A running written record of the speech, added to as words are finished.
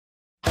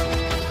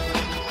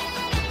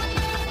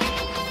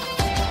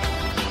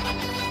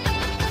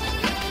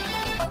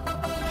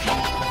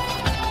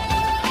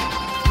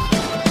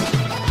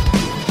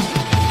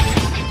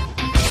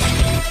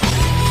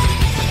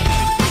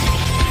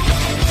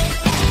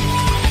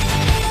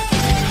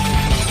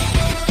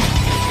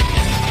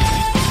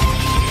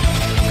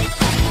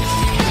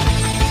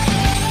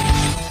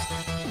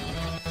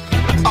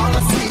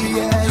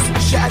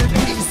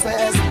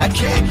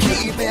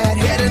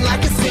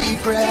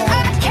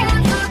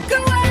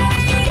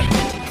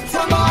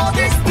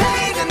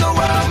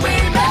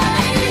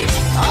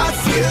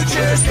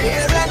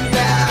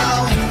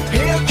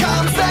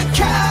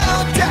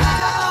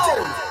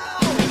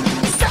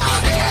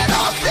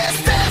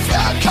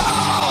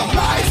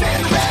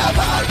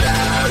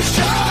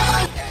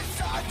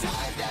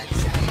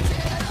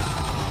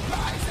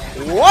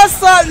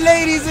What's up,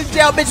 ladies and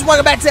gentlemen?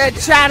 Welcome back to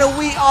the channel.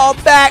 We are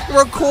back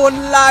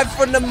recording live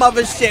from the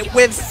mothership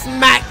with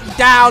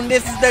Smackdown.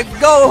 This is the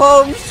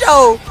go-home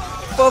show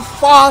for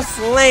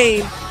Fastlane,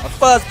 a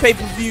first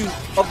pay-per-view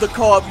of the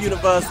co-op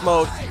universe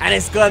mode, and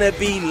it's gonna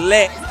be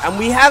lit. And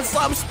we have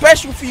something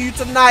special for you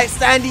tonight,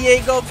 San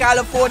Diego,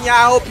 California.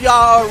 I hope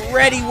y'all are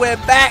ready. We're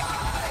back,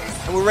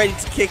 and we're ready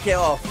to kick it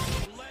off.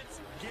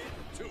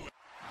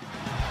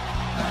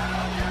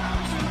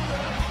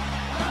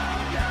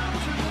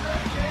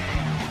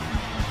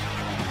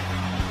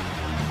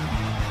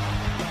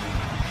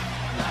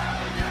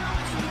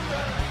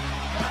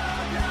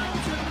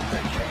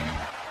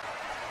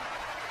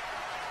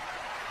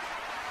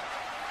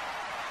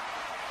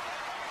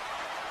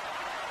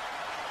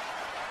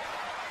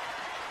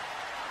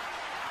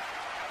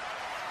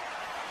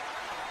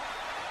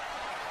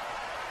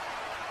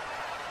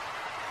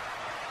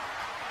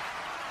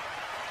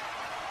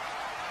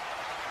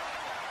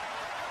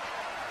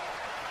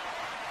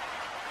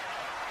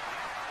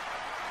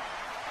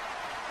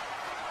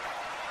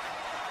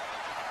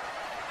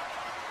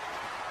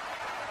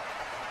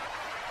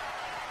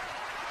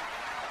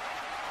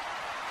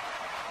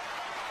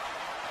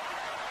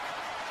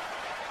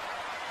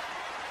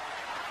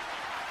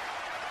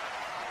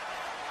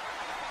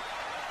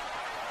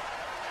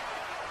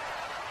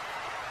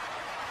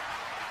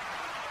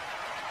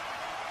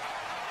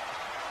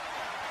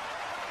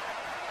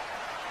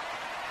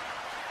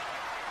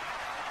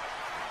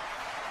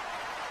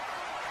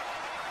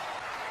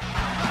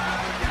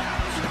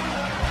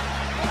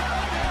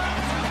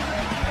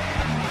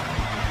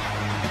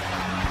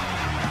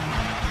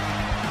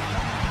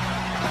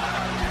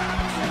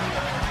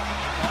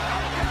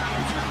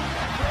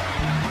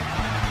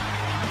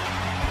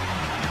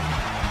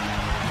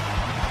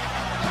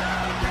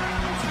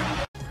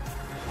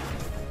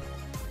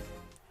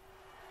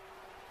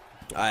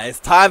 It's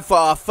time for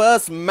our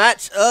first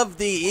match of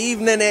the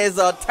evening. It is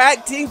a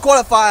tag team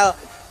qualifier.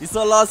 You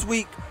saw last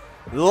week,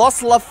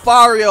 Los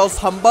Lotharios,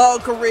 Humberto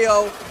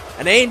Carrillo,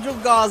 and Angel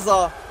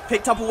Garza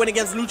picked up a win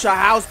against Lucha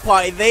House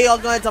Party. They are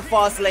going to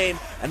Fastlane,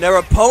 and their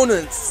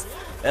opponent's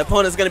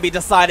going to be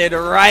decided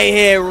right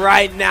here,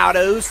 right now. The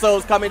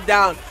Usos coming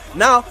down.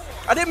 Now,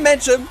 I didn't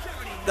mention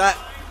that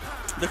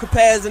the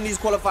compares in these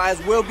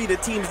qualifiers will be the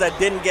teams that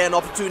didn't get an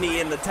opportunity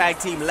in the tag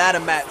team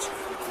ladder match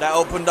that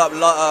opened up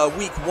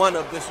week 1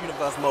 of this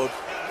universe mode.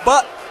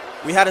 But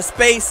we had a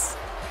space,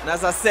 and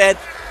as I said,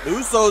 the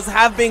Usos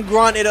have been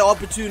granted an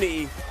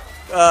opportunity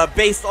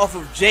based off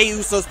of Jey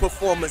Uso's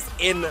performance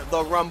in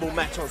the Rumble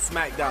match on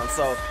Smackdown.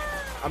 So,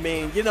 I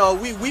mean, you know,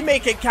 we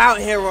make it count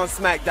here on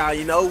Smackdown.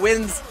 You know,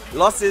 wins,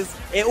 losses,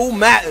 it all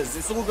matters.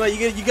 It's all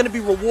you're gonna be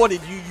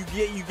rewarded.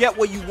 You get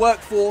what you work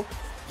for.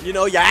 You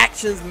know, your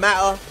actions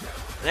matter,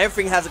 and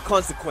everything has a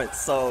consequence.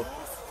 So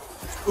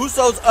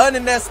Usos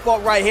earning their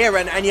spot right here,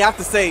 and you have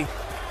to say,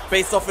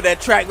 based off of their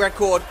track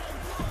record,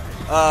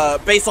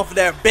 based off of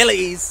their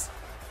abilities,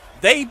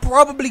 they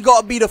probably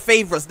got to be the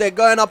favorites. They're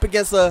going up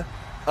against a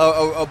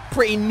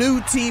pretty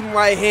new team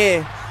right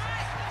here.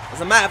 As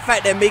a matter of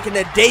fact, they're making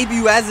their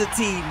debut as a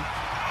team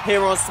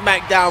here on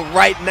SmackDown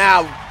right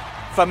now.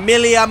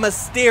 Familia,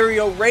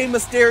 Mysterio, Rey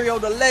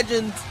Mysterio, the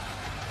legend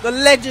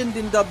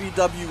in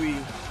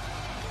WWE.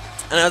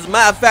 And as a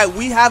matter of fact,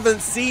 we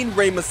haven't seen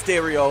Rey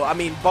Mysterio, I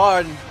mean,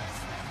 barring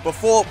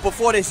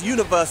before this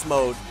universe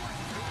mode,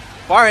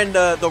 barring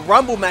the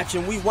Rumble match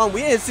in week 1,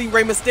 we didn't see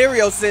Rey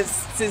Mysterio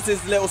since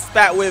his little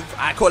spat with,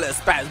 I call it a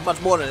spat, it's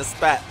much more than a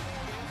spat,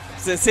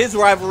 since his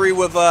rivalry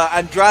with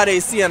Andrade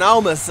Cien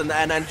Almas, and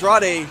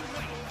Andrade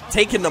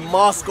taking the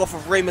mask off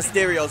of Rey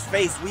Mysterio's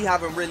face. We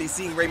haven't really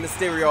seen Rey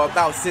Mysterio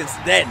about since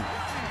then.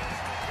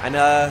 And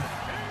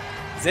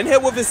he's in here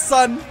with his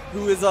son,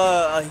 who is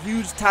a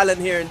huge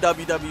talent here in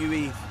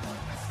WWE.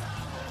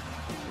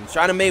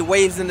 Trying to make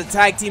waves in the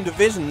tag team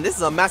division. This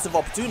is a massive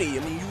opportunity.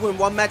 I mean, you win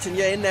one match and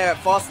you're in there at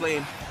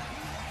Fastlane,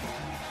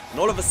 and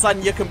all of a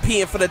sudden you're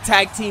competing for the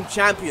tag team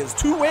champions.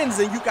 2 wins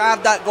and you can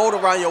have that gold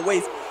around your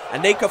waist,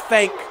 and they could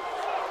thank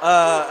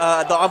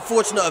the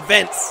unfortunate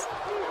events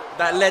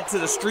that led to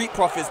the Street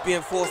Profits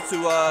being forced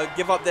to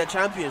give up their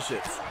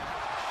championships.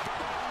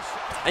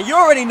 And you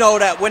already know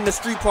that when the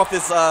Street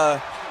Profits,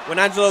 when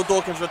Angelo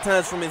Dawkins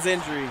returns from his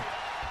injury,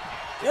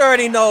 you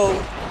already know,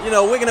 you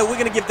know, we're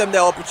gonna give them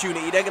their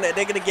opportunity. They're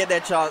gonna get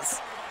their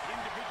chance.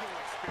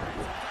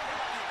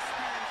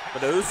 But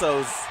the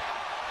Usos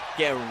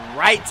getting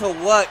right to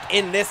work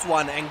in this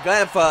one and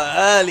going for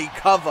an early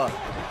cover.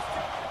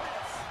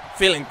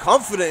 Feeling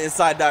confident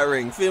inside that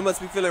ring.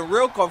 Must be feeling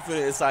real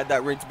confident inside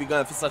that ring to be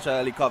going for such an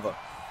early cover.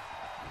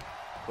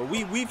 But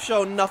we've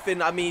shown nothing.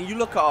 I mean, you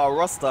look at our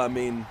roster. I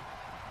mean,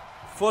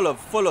 full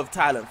of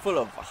talent, full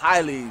of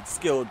highly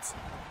skilled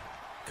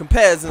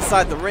compares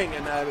inside the ring,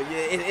 and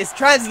it's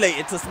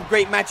translated to some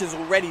great matches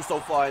already so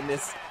far in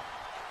this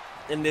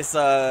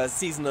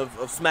season of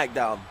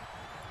SmackDown.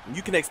 And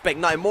you can expect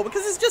nothing more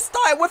because it's just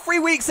started. We're 3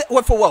 weeks.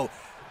 Whoa,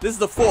 this is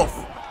the 4th.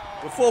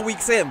 We're 4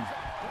 weeks in.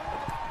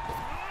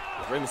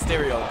 Rey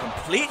Mysterio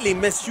completely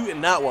missed shooting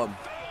that one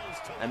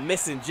and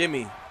missing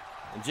Jimmy.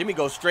 And Jimmy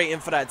goes straight in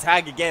for that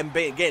tag again,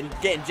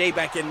 getting Jay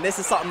back in. This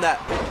is something that,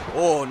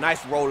 oh,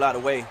 nice roll out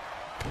of the way.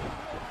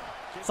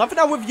 Something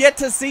that we've yet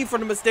to see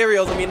from the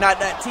Mysterios. I mean,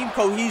 that team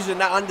cohesion,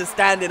 that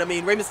understanding. I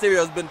mean, Rey Mysterio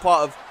has been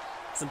part of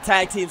some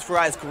tag teams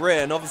throughout his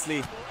career, and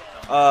obviously,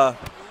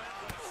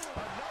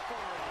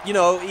 you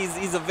know,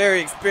 he's a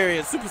very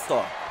experienced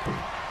superstar,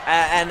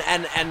 and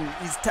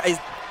he's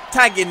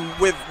tagging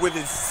with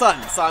his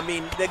son. So I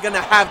mean, they're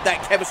gonna have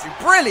that chemistry.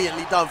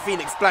 Brilliantly done,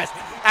 Phoenix Splash,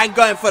 and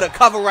going for the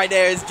cover right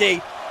there is Jay.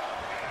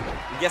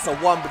 He gets a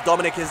 1, but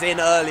Dominic is in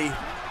early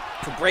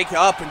to break it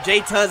up, and Jay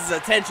turns his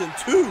attention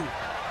to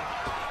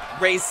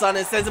Ray's son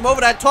and sends him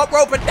over that top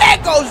rope, and there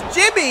goes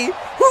Jimmy,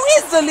 who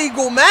is the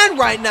legal man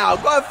right now,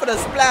 going for the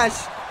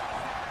splash.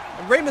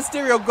 And Rey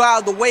Mysterio got out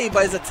of the way,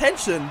 but his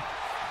attention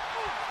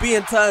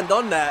being turned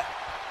on that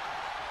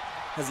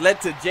has led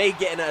to Jay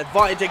getting an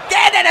advantage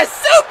again, and a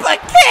super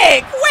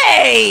kick.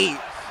 Wait,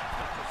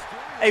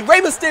 hey, Rey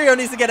Mysterio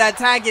needs to get that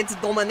tag into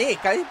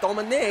Dominic. Eh?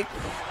 Dominic,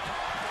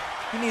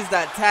 he needs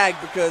that tag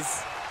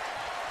because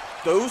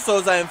the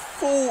Usos are in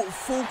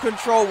full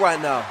control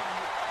right now.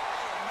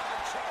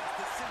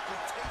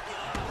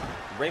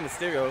 Rey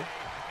Mysterio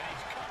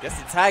gets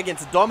the tag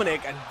into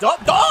Dominic, and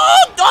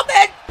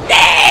Dominic!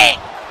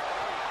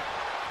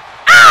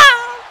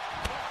 Ah!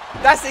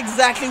 That's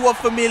exactly what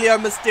Familia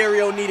and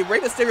Mysterio needed. Rey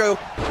Mysterio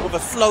with a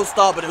slow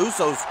start, but the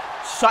Usos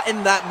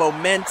shutting that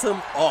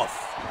momentum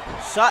off.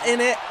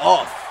 Shutting it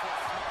off.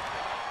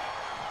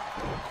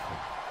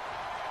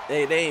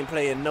 They ain't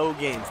playing no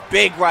games.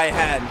 Big right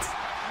hand.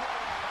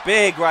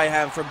 Big right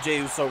hand from Jey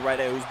Uso right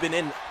there, who's been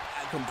in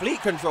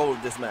complete control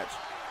of this match.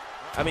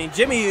 I mean,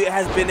 Jimmy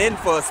has been in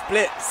for a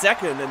split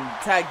second and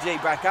tagged Jay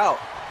back out.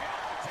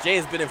 Jay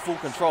has been in full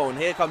control, and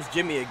here comes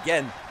Jimmy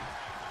again.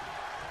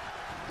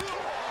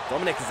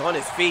 Dominic is on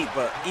his feet,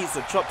 but eats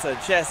a chop to the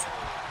chest.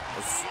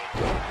 It's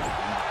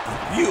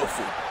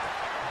beautiful.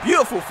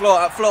 Beautiful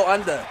float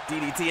under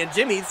DDT, and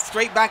Jimmy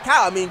straight back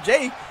out. I mean,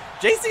 Jay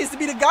seems to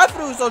be the guy for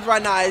the Usos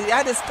right now. He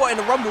had his spot in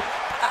the Rumble.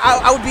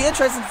 I would be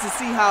interested to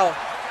see how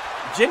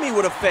Jimmy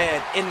would have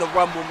fared in the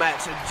Rumble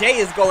match. And Jay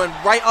is going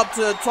right up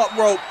to the top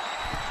rope.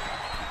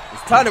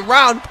 He's turning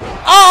around.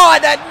 Oh,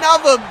 and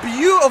another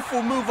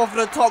beautiful move off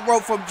the top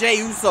rope from Jey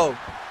Uso.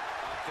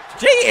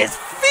 Jay is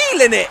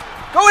feeling it.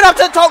 Going up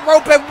to the top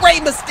rope, and Rey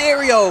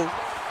Mysterio.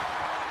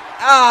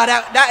 Ah,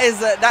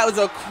 that was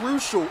a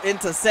crucial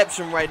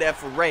interception right there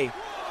for Rey.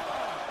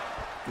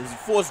 He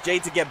forced Jay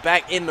to get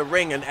back in the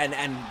ring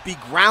and be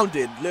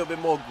grounded, a little bit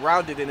more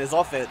grounded in his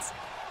offense.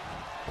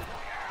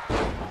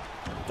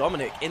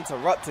 Dominic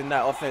interrupting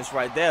that offense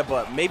right there,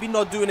 but maybe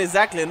not doing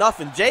exactly enough,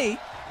 and Jay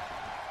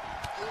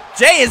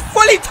is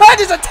fully turned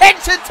his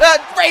attention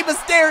to Rey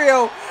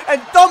Mysterio,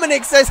 and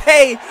Dominic says,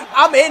 hey,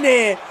 I'm in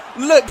here.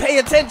 Look, pay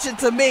attention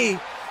to me.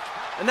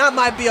 And that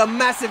might be a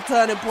massive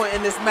turning point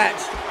in this match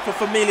for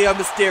Familia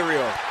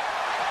Mysterio.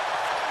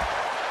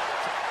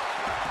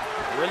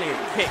 Brilliant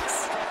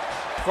kicks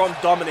from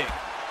Dominic.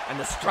 And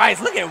the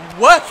strides, look at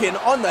working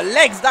on the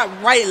legs, that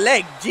right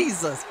leg,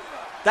 Jesus.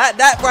 That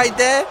right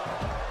there,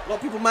 a lot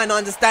of people might not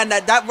understand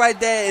that. That right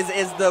there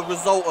is the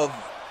result of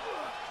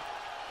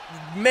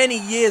many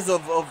years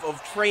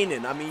of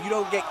training. I mean, you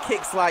don't get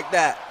kicks like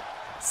that.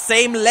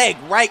 Same leg,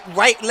 right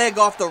leg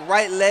after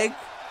right leg.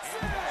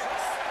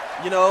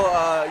 You know,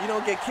 you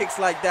don't get kicks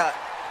like that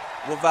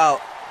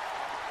without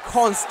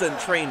constant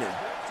training.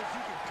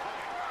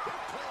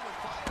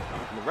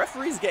 And the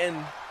referee's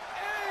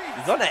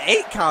he's on an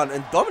 8 count,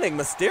 and Dominic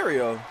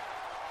Mysterio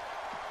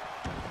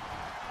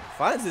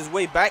finds his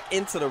way back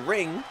into the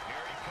ring.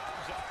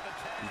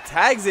 He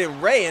tags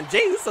in Rey, and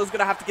Jey Uso's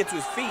gonna have to get to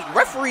his feet.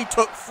 Referee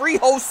took 3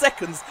 whole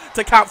seconds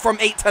to count from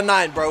 8 to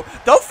 9, bro.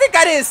 Don't think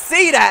I didn't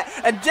see that.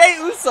 And Jey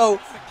Uso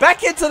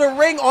back into the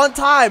ring on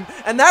time,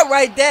 and that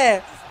right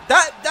there,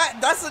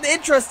 that's an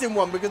interesting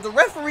one, because the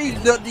referee,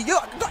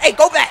 hey,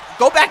 go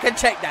back and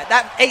check that.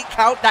 That 8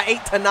 count, that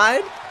 8 to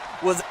 9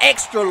 was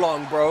extra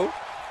long, bro.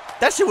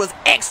 That shit was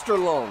extra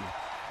long.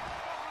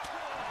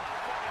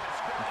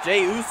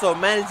 Jey Uso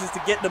manages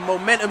to get the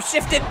momentum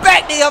shifted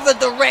back the other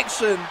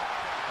direction.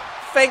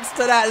 Thanks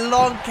to that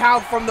long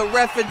count from the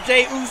ref, and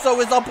Jey Uso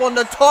is up on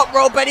the top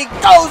rope, and he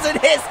goes and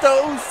hits the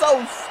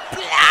Uso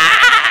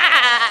splash.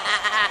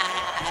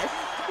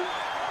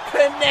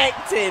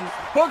 Connecting,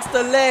 hooks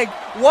the leg,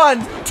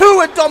 1,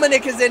 2, and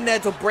Dominic is in there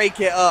to break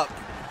it up.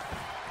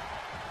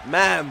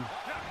 Man,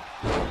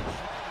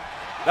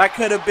 that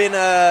could have been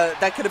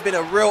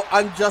a real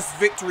unjust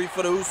victory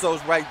for the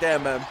Usos right there,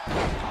 man.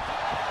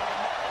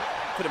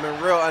 Could have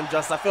been real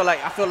unjust. I feel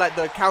like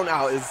the count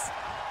out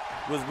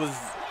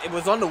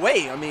was on the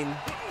way. I mean,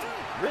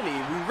 we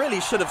really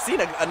should have seen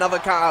another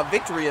count out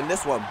victory in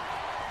this one,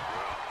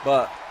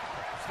 but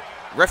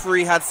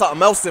referee had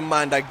something else in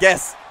mind, I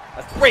guess.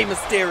 That's Rey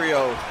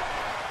Mysterio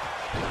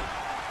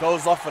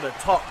goes off of the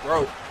top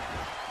rope.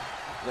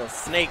 Little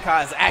snake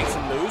eyes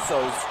action. The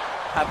Usos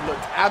have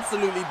looked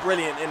absolutely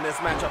brilliant in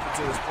this match up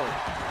until this point.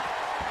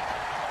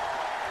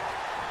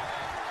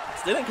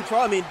 Still in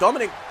control. I mean,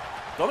 Dominic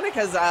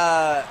has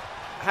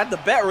had the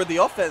better of the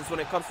offense when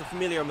it comes to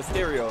Familia and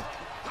Mysterio.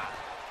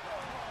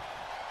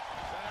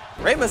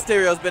 Rey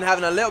Mysterio's been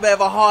having a little bit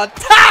of a hard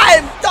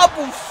time.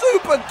 Double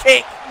super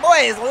kick. Boy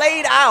is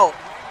laid out.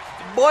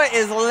 Boy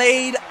is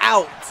laid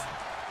out.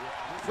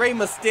 Rey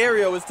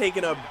Mysterio is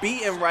taking a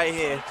beating right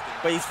here,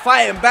 but he's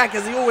fighting back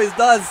as he always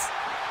does.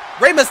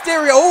 Rey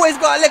Mysterio always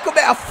got a little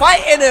bit of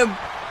fight in him.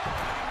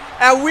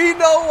 And we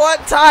know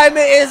what time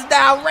it is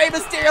now. Rey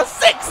Mysterio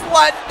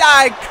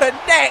 619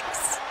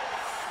 connects.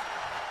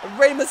 And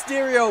Rey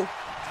Mysterio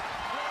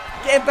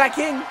getting back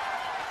in.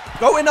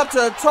 Going up to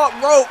the top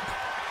rope.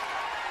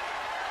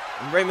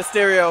 And Rey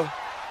Mysterio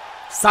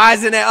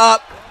sizing it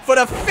up for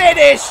the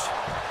finish.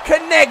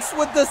 Connects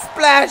with the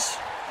splash.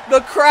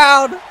 The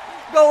crowd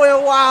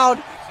going wild.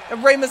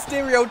 And Rey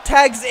Mysterio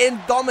tags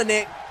in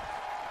Dominic.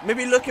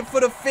 Maybe looking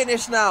for the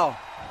finish now.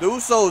 The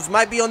Usos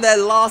might be on their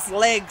last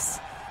legs.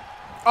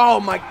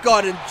 Oh my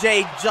God, and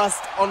Jay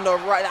just on the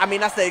right. I mean,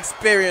 that's the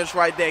experience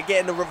right there.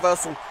 Getting the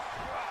reversal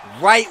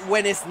right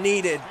when it's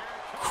needed.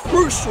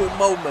 Crucial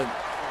moment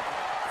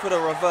for the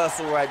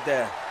reversal right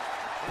there.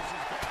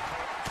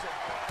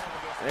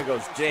 There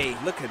goes Jay.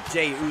 Look at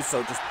Jay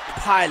Uso just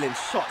piling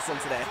shots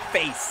onto their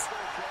face.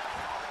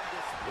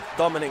 With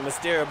Dominic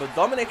Mysterio, but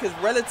Dominic is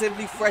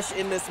relatively fresh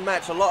in this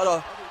match. A lot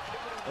of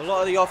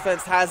the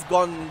offense has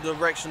gone in the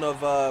direction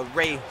of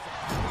Rey,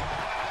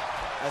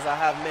 as I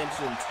have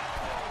mentioned.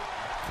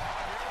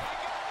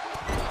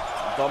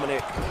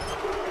 Dominic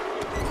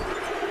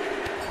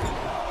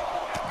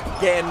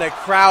getting the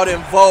crowd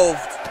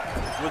involved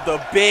with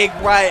the big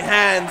right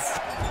hands.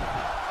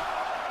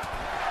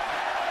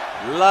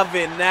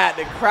 Loving that.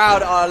 The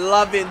crowd are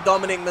loving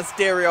Dominic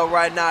Mysterio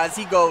right now as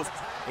he goes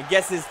and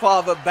gets his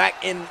father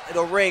back in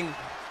the ring.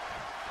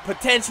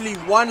 Potentially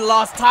one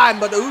last time,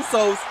 but the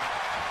Usos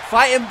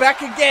fighting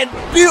back again.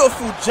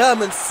 Beautiful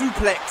German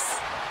suplex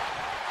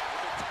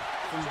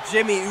from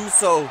Jimmy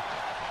Uso.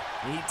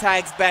 And he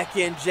tags back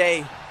in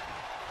Jay.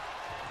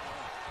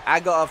 I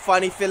got a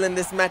funny feeling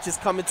this match is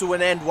coming to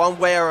an end one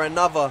way or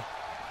another.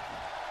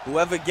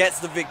 Whoever gets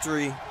the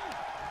victory.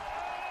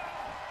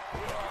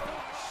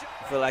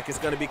 I feel like it's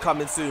going to be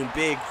coming soon.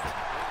 Big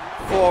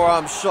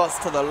forearm shots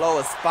to the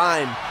lower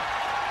spine.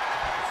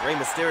 It's Rey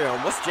Mysterio.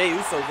 And what's Jey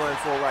Uso going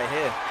for right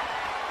here?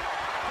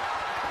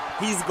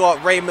 He's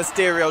got Rey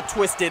Mysterio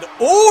twisted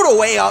all the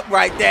way up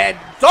right there.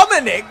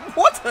 Dominic,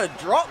 what a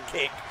drop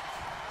kick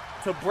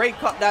to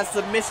break up that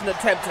submission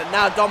attempt. And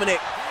now Dominic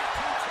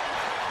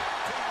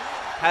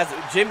has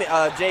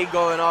Jay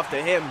going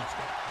after him.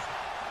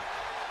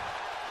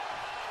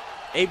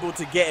 Able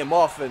to get him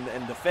off and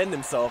defend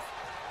himself.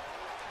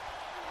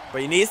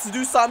 But he needs to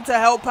do something to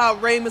help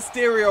out Rey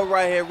Mysterio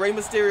right here. Rey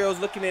Mysterio is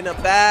looking in a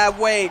bad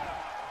way.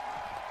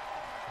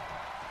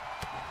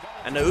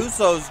 And the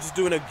Usos just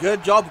doing a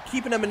good job of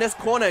keeping them in this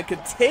corner and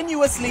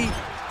continuously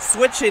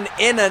switching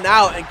in and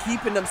out and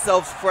keeping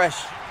themselves fresh.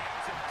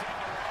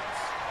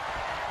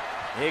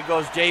 Here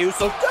goes Jey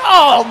Uso.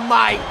 Oh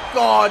my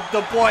God, the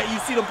boy, you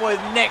see the boy's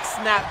neck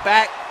snap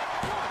back.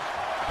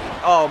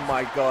 Oh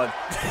my God.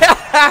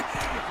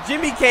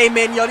 Jimmy came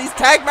in, yo, these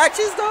tag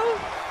matches though.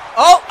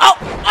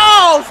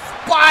 Oh,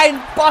 spine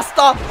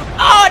buster.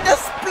 Oh, the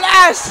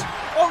splash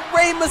on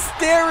Rey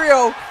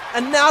Mysterio.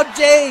 And now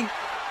Jay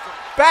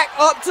back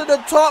up to the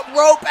top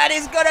rope and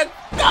he's gonna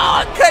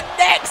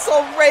connects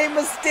on Rey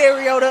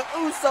Mysterio. The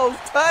Usos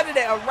turning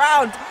it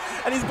around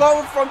and he's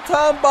going from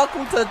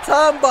turnbuckle to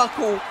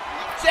turnbuckle.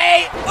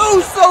 Jey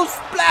Uso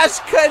splash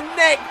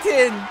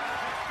connecting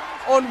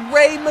on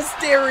Rey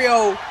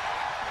Mysterio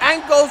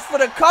and goes for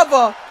the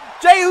cover.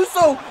 Jey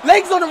Uso,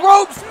 legs on the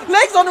ropes,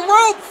 legs on the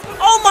ropes.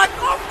 Oh my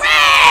God,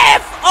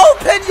 ref!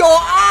 Open your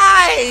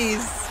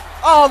eyes.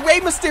 Oh, Rey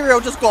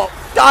Mysterio just got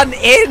done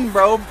in,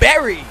 bro,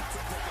 buried.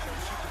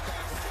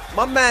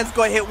 My man's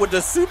got hit with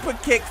the super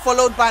kick,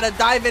 followed by the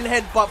diving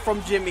headbutt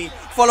from Jimmy,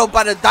 followed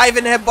by the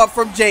diving headbutt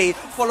from Jay,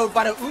 followed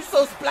by the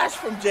Uso splash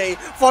from Jay,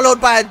 followed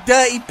by a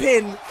dirty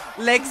pin,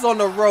 legs on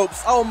the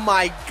ropes. Oh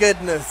my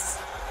goodness.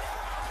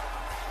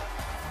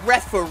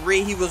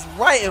 Referee, he was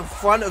right in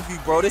front of you,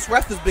 bro. This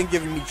ref has been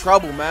giving me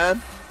trouble, man.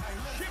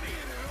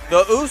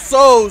 The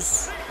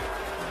Usos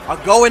are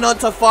going on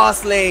to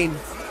Fastlane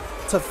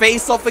to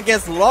face off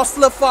against Los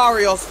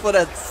Lotharios for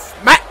the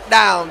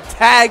Smackdown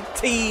Tag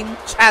Team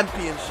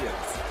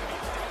Championships.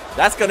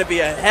 That's going to be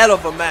a hell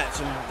of a match.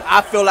 And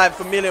I feel like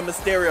Familia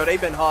Mysterio, they've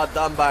been hard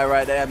done by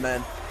right there,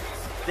 man.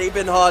 They've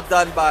been hard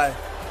done by.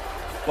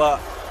 But,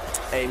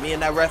 hey, me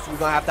and that ref, we're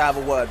going to have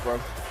a word, bro.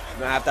 We're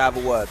going to have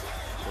a word.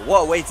 But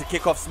what a way to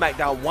kick off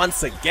SmackDown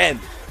once again.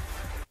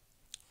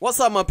 What's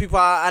up, my people?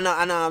 I know,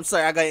 I'm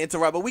sorry, I got to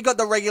interrupt. But we got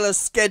the regular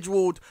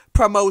scheduled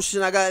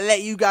promotion. I got to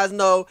let you guys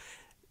know.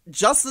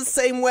 Just the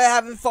same way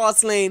having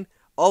Fastlane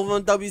over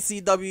on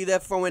WCW, they're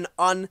throwing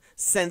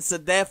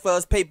Uncensored, their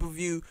first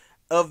pay-per-view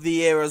of the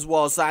year as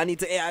well. So I need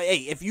to,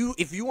 hey, if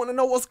you want to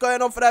know what's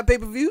going on for that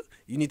pay-per-view,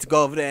 you need to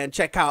go over there and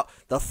check out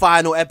the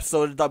final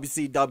episode of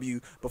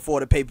WCW before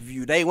the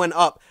pay-per-view. They went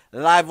up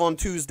live on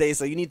Tuesday,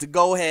 so you need to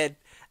go ahead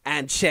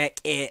and check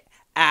it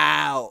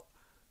out.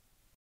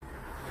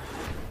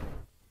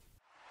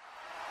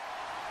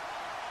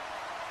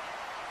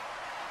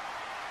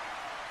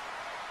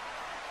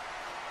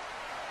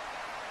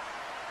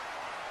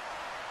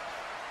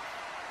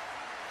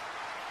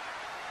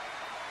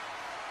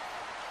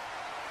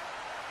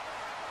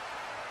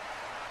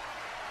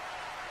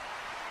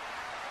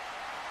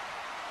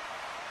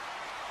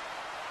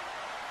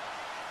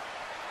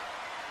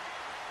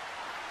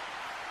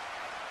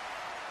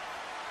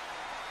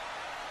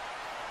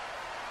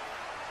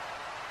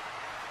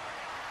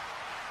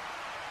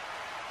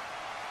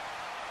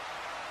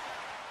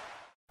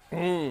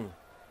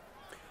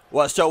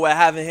 What show we're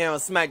having here on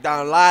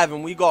Smackdown Live,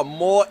 and we got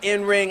more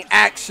in-ring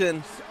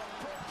action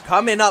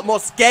coming up,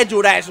 more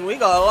scheduled action. We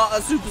got a lot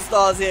of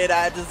superstars here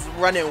that are just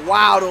running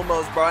wild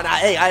almost, bro. And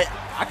I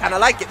kind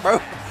of like it,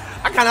 bro.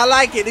 I kind of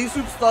like it. These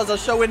superstars are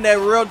showing their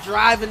real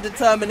drive and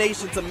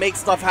determination to make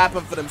stuff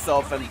happen for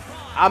themselves, and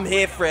I'm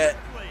here for it.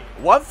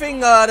 One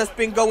thing that's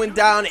been going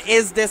down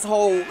is this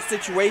whole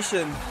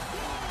situation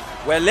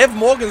where Liv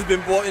Morgan's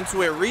been brought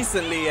into it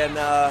recently, and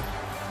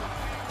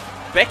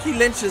Becky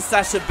Lynch and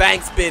Sasha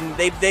Banks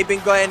they've been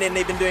going in,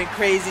 they've been doing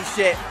crazy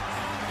shit.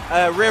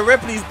 Rhea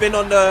Ripley's been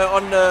on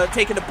the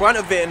taking the brunt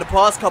of it in the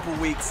past couple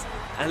weeks,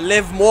 and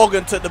Liv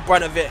Morgan took the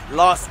brunt of it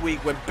last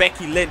week when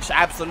Becky Lynch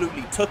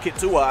absolutely took it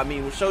to her. I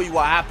mean, we'll show you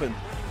what happened.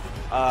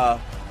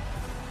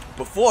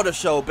 Before the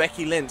show,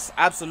 Becky Lynch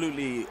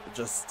absolutely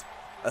just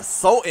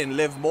assaulting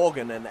Liv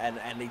Morgan,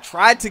 and they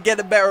tried to get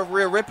the better of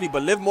Rhea Ripley,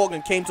 but Liv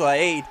Morgan came to her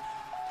aid.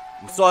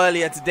 We saw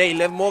earlier today,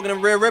 Liv Morgan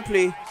and Rhea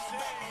Ripley,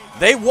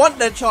 they want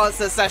their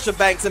chance at Sasha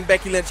Banks and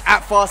Becky Lynch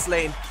at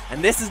Fastlane,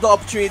 and this is the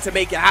opportunity to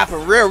make it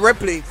happen. Rhea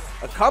Ripley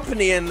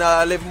accompanying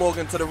Liv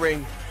Morgan to the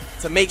ring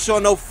to make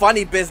sure no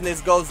funny business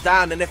goes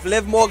down. And if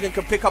Liv Morgan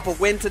can pick up a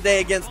win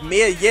today against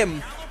Mia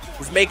Yim,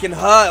 who's making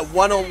her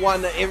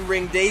one-on-one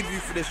in-ring debut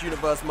for this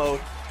universe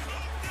mode,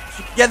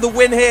 she can get the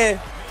win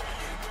here.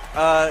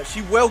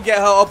 She will get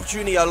her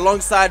opportunity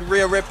alongside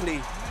Rhea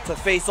Ripley to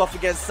face off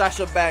against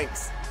Sasha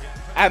Banks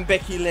and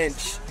Becky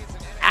Lynch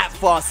at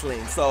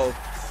Fastlane. So,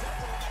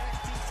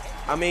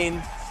 I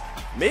mean,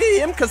 Mia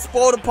Yim can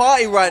spoil the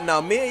party right now.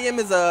 Mia Yim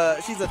is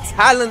she's a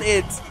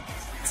talented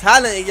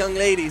young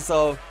lady.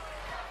 So,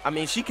 I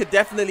mean, she could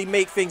definitely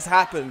make things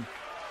happen.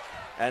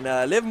 And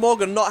Liv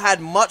Morgan not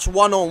had much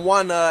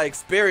one-on-one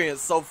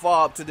experience so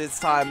far up to this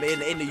time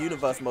in the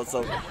universe mode.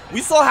 So,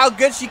 we saw how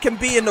good she can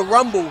be in the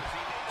Rumble.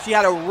 She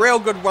had a real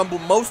good Rumble.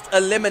 Most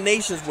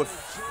eliminations with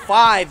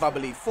 5, I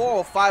believe. 4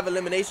 or 5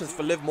 eliminations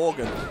for Liv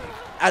Morgan,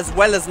 as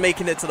well as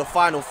making it to the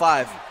final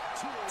 5.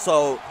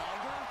 So,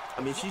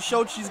 I mean, she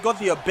showed she's got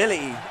the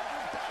ability.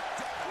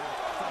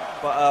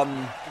 But,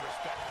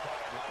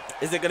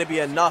 is it going to be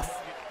enough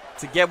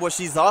to get what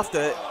she's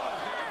after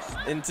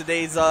in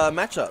today's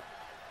matchup?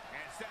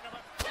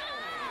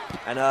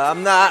 And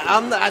I'm not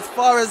as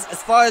far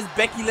as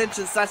Becky Lynch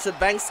and Sasha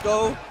Banks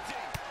go,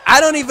 I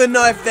don't even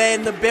know if they're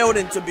in the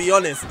building, to be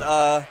honest.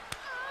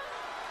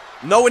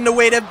 Knowing the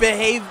way they've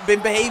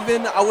been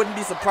behaving, I wouldn't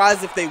be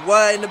surprised if they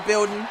were in the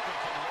building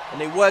and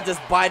they were just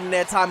biding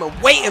their time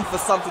and waiting for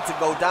something to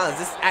go down.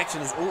 This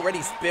action is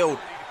already spilled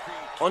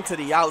onto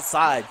the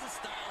outside.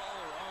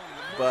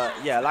 But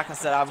yeah, like I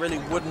said, I really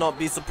would not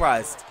be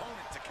surprised.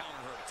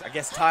 I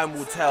guess time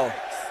will tell.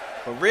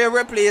 But Rhea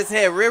Ripley is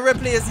here. Rhea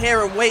Ripley is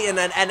here and waiting,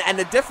 and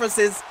the difference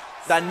is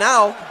that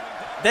now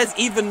there's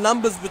even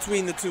numbers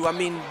between the two. I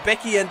mean,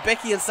 Becky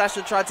and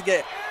Sasha tried to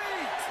get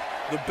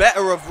the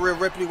better of Rhea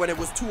Ripley when it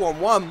was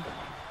 2-on-1.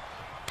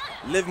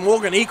 Liv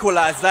Morgan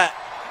equalized that.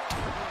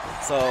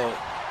 So,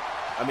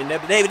 I mean,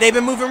 they've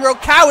been moving real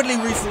cowardly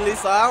recently.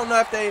 So I don't know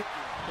if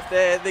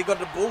they got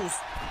the balls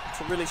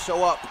to really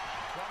show up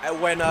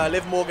when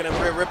Liv Morgan and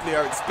Rhea Ripley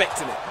are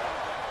expecting it.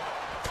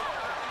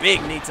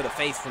 Big knee to the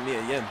face from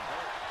Mia Yim.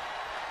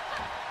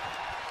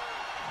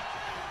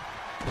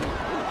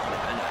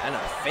 And a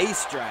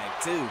face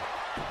drag too.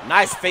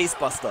 Nice face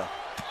buster.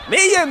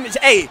 Mia Yim,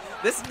 hey,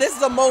 this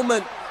is a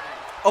moment.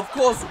 Of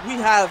course, we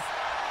have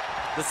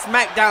the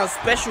Smackdown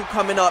special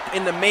coming up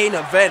in the main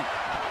event.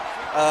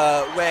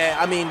 Where,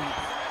 I mean,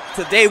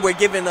 today we're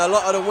giving a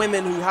lot of the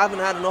women who haven't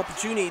had an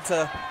opportunity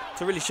to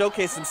really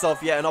showcase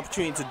themselves yet an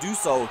opportunity to do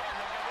so.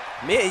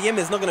 Mia Yim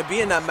is not going to be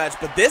in that match,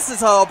 but this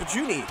is her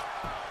opportunity.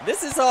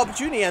 This is her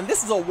opportunity, and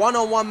this is a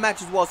one-on-one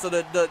match as well, so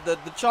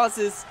the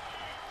chances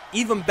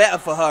even better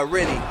for her,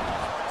 really.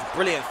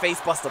 Brilliant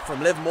face buster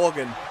from Liv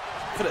Morgan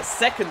for the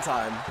second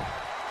time.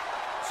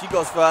 She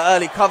goes for an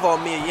early cover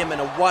on Mia Yim, and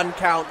a 1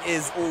 count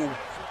is all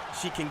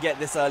she can get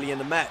this early in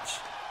the match.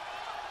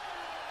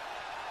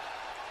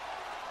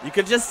 You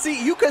could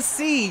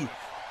see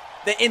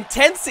the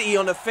intensity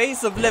on the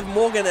face of Liv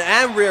Morgan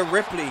and Rhea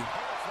Ripley,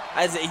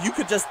 as you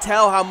could just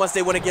tell how much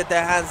they want to get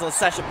their hands on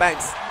Sasha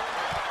Banks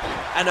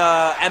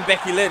and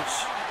Becky Lynch.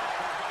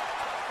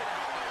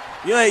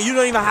 You know, you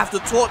don't even have to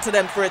talk to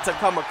them for it to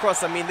come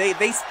across. I mean,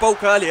 they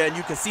spoke earlier, and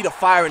you can see the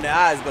fire in their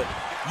eyes, but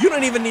you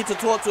don't even need to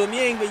talk to them. You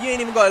ain't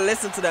even got to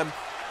listen to them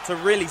to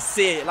really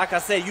see it. Like I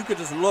said, you could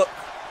just look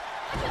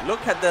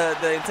at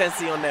the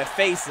intensity on their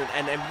face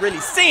and really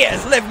see it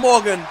as Liv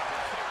Morgan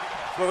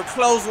with a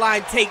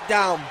clothesline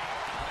takedown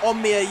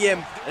on Mia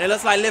Yim. And it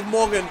looks like Liv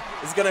Morgan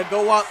is going to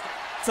go up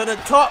to the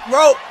top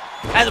rope,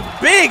 and a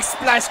big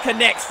splash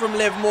connects from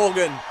Liv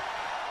Morgan.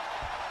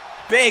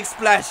 Big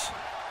splash.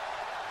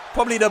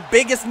 Probably the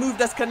biggest move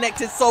that's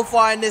connected so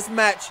far in this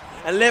match.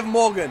 And Liv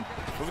Morgan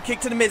with a kick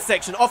to the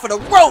midsection off of the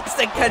ropes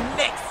and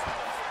connects.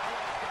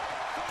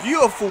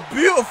 Beautiful,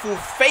 beautiful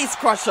face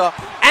crusher.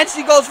 And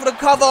she goes for the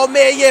cover on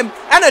Mia Yim.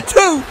 And a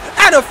 2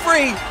 and a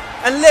 3.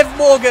 And Liv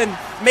Morgan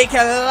making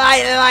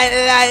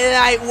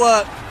light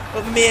work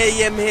of Mia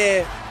Yim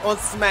here on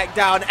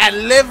SmackDown.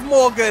 And Liv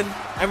Morgan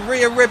and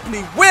Rhea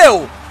Ripley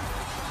will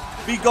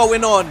be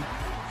going on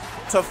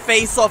to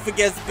face off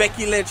against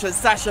Becky Lynch and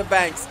Sasha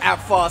Banks at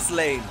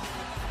Fastlane.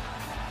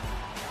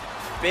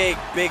 Big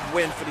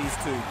win for these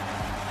two.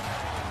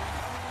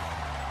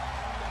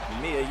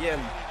 Mia Yim,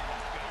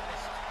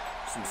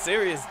 some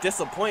serious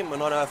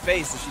disappointment on her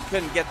face as she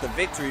couldn't get the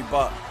victory,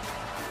 but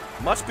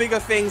much bigger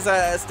things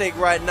at stake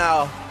right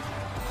now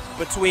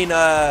between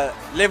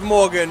Liv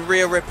Morgan,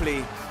 Rhea Ripley,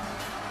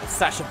 and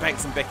Sasha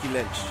Banks and Becky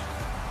Lynch.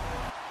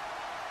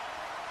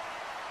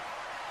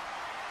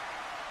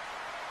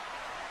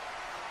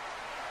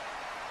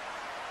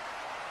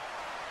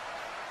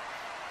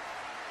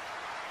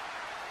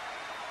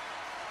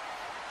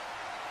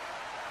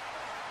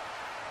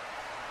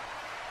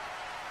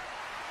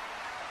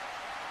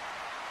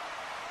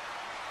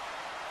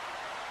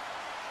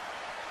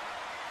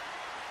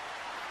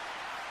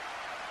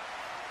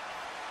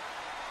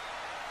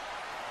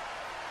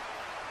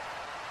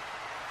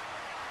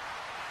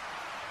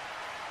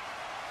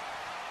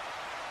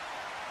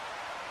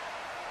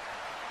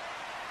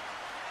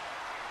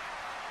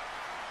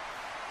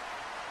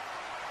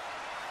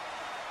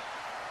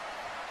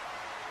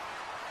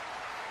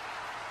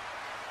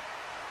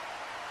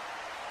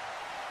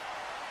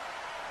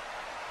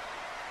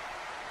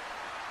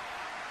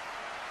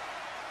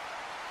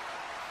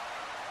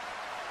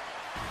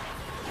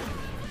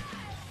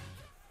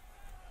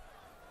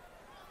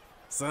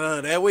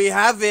 So there we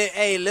have it.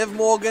 Hey, Liv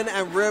Morgan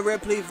and Rhea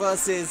Ripley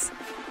versus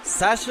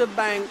Sasha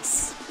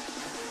Banks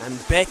and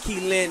Becky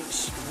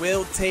Lynch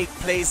will take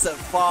place at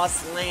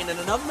Fastlane. And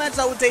another match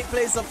that will take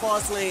place at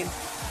Fastlane,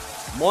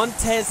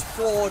 Montez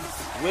Ford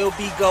will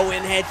be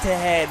going head to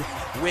head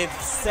with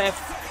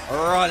Seth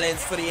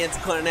Rollins for the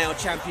Intercontinental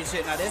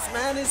Championship. Now this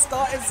man is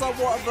starting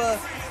somewhat of a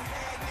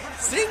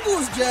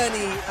singles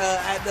journey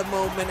at the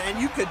moment, and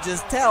you could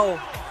just tell.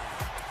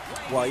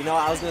 Well, you know,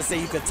 I was going to say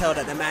you could tell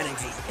that the man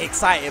is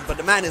excited, but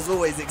the man is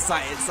always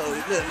excited. So,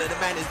 look, the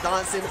man is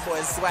dancing, the boy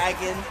is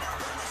swagging.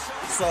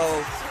 So,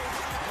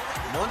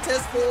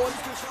 Montez Ford,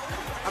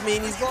 I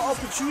mean, he's got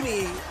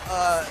opportunity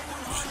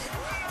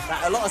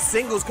that a lot of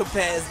singles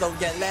competitors don't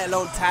get, let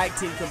alone tag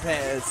team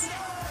competitors.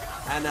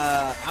 And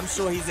I'm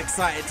sure he's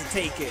excited to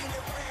take it.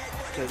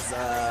 Because,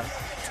 I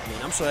mean,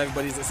 I'm sure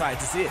everybody's excited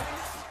to see it.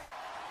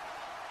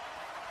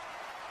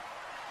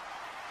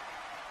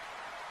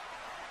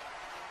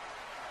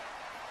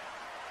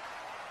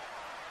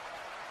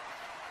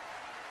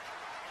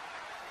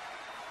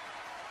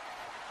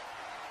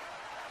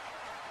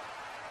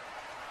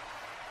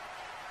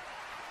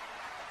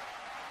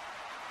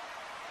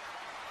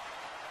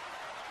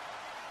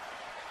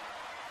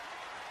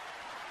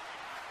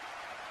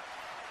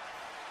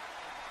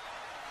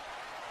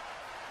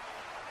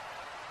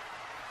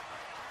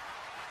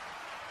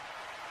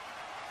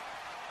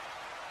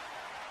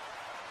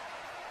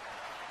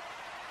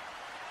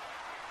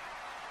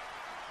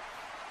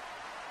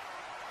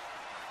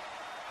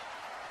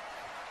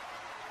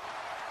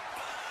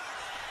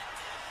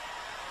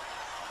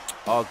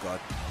 Oh God.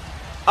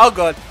 Oh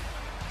God.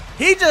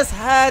 He just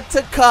had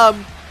to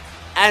come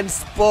and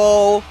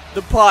spoil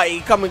the party.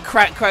 Come and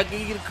crack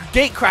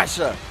gate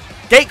crasher.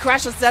 Gate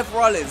crasher Seth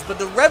Rollins. But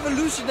the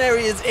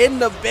Revolutionary is in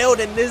the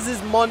building. This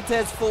is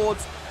Montez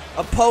Ford's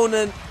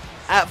opponent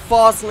at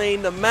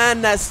Fastlane. The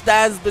man that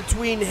stands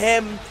between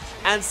him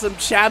and some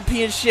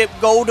championship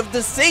gold of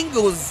the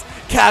singles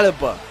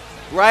caliber.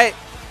 Right?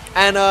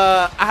 And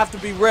I have to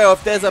be real,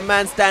 if there's a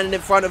man standing in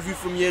front of you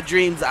from your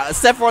dreams,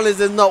 Seth Rollins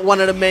is not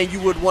one of the men you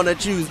would want to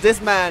choose. This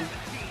man,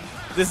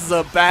 this is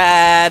a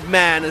bad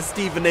man, as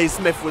Stephen A.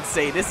 Smith would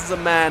say. This is a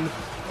man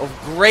of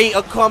great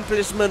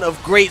accomplishment,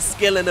 of great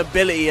skill and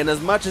ability. And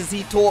as much as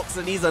he talks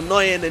and he's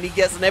annoying and he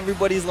gets on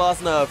everybody's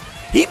last nerve,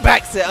 he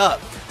backs it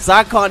up. So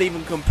I can't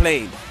even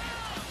complain.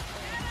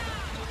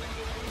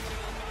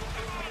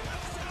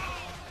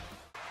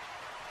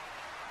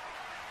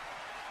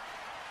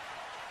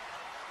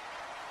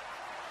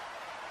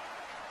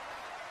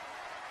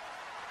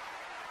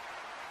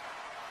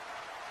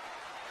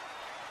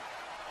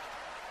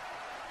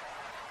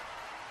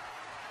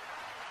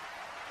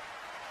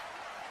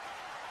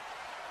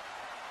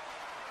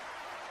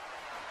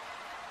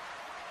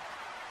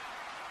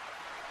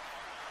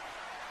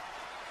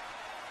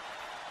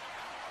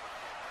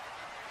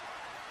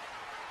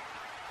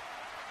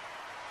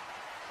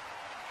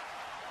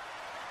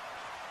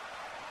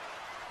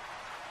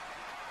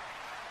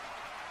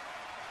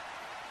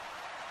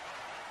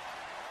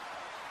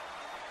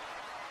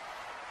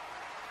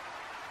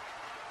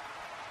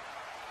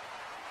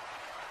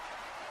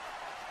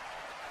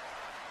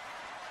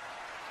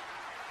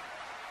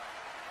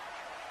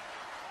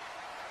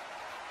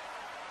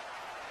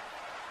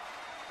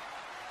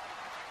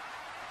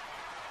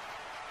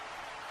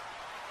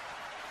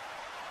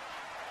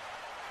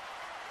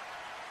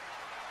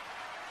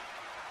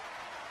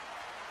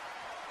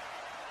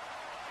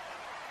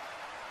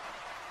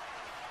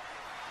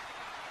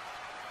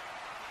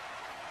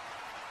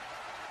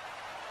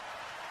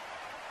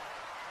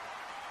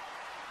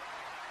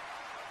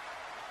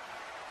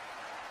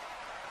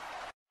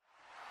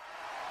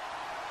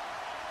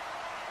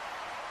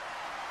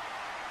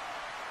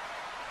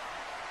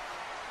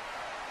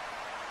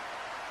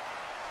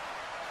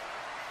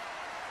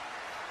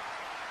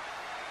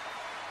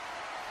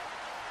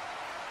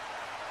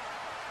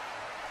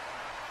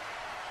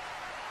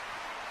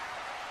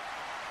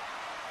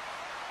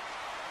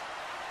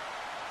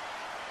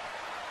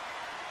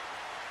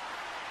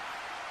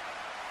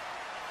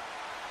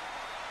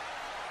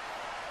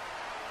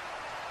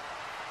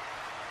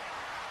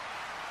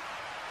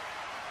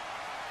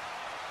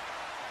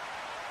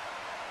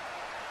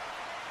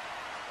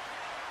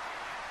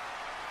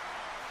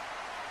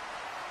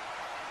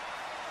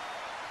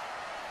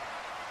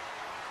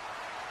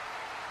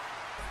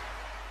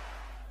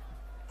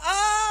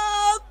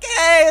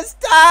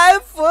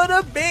 time for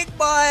the big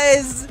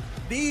boys.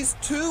 These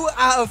 2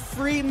 out of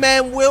 3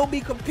 men will be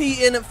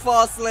competing at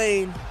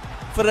Fastlane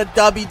for the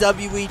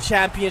WWE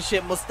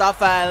Championship.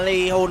 Mustafa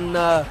Ali holding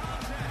a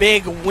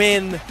big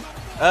win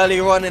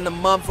earlier on in the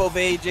month over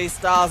AJ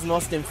Styles and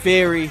Austin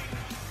Theory.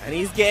 And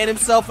he's getting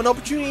himself an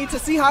opportunity to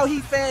see how he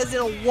fares in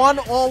a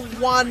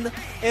one-on-one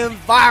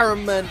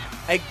environment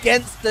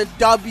against the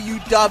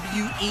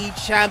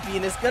WWE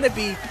Champion. It's gonna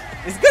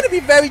be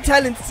very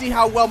telling to see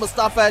how well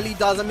Mustafa Ali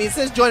does. I mean,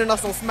 since joining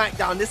us on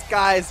Smackdown, this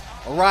guy's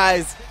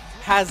rise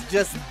has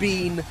just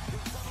been,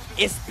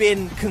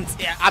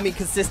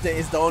 consistent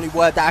is the only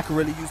word that I can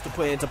really use to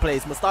put it into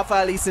place. Mustafa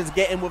Ali, since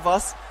getting with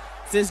us,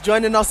 since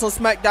joining us on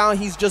Smackdown,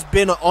 he's just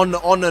been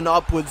on and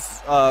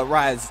upwards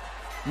rise.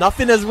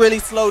 Nothing has really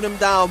slowed him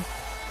down.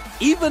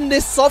 Even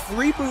this soft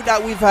reboot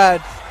that we've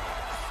had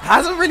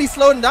hasn't really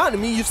slowed him down. I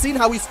mean, you've seen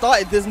how he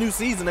started this new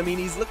season. I mean,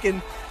 he's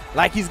looking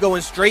like he's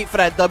going straight for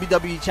that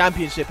WWE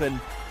Championship, and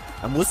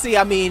we'll see.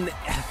 I mean,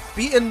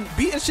 beating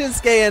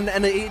Shinsuke and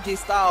AJ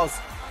Styles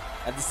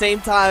at the same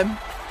time,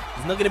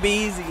 it's not going to be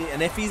easy.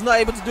 And if he's not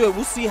able to do it,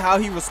 we'll see how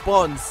he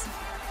responds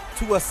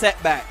to a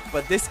setback.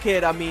 But this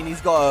kid, I mean,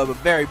 he's got a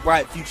very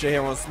bright future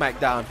here on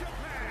SmackDown.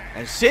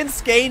 And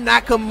Shinsuke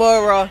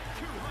Nakamura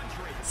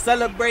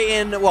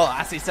celebrating, well,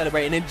 I say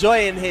celebrating,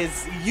 enjoying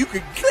his, you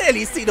could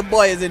clearly see the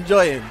boy is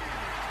enjoying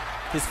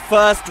his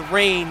first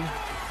reign,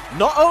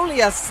 not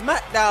only as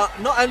SmackDown,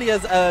 not only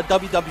as a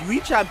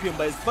WWE champion,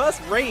 but his first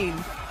reign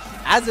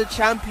as a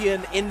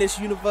champion in this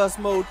universe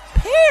mode,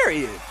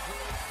 period.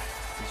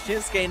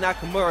 Shinsuke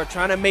Nakamura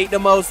trying to make the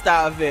most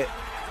out of it,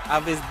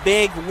 of his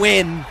big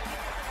win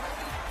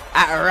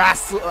at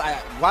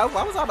why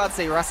was I about to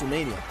say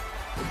WrestleMania?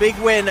 The big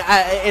win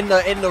in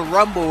the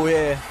Rumble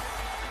here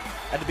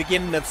at the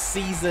beginning of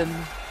season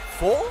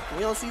 4.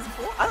 We on season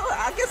 4?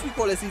 I guess we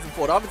call it season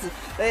 4.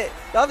 The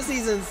other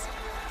seasons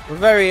were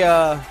very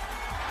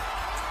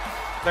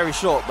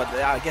short, but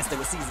I guess they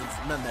were seasons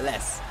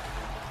nonetheless.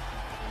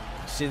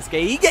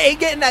 Shinsuke, he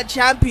getting that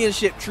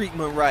championship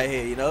treatment right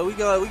here. You know, we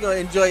gonna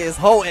enjoy his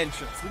whole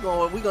entrance. We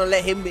gonna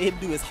let him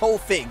do his whole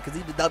thing because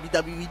he's the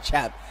WWE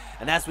champ,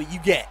 and that's what you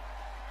get.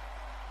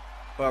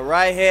 But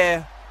right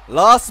here,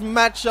 last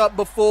matchup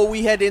before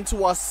we head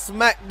into our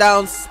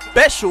SmackDown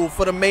special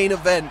for the main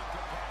event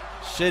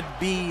should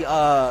be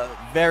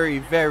very,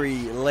 very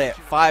lit.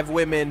 5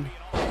 women.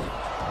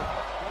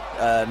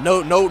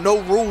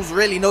 No rules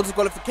really, no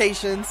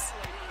disqualifications.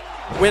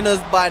 Winners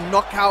by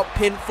knockout,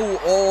 pinfall,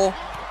 or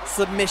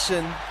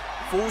submission.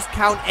 Falls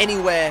count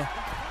anywhere.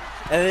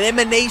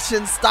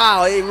 Elimination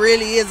style. It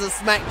really is a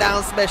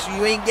SmackDown special.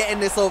 You ain't getting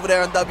this over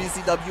there on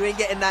WCW. You ain't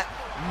getting that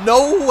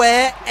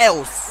nowhere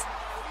else.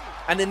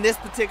 And in this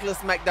particular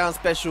SmackDown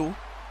special,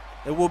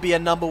 there will be a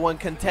 #1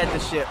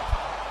 contendership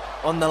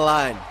on the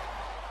line.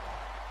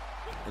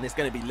 And it's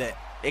gonna be lit.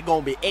 It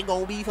gonna be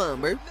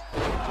fun, bro.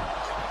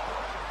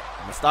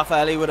 Mustafa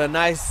Ali with a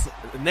nice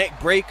neck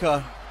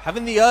breaker,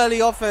 having the early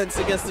offense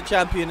against the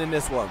champion in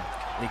this one.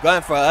 And he's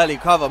going for an early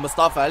cover.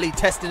 Mustafa Ali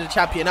testing the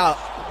champion out.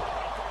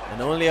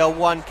 And only a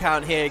 1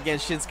 count here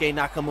against Shinsuke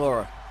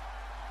Nakamura.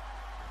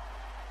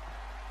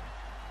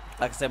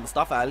 Like I said,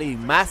 Mustafa Ali,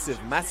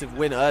 massive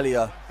win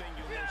earlier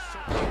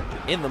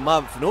in the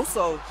month. And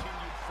also,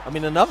 I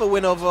mean, another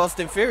win over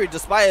Austin Theory,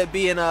 despite it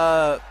being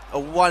a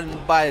one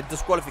by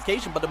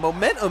disqualification. But the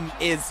momentum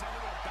is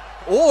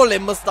all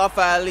in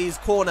Mustafa Ali's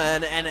corner,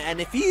 and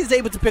if he is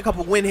able to pick up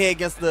a win here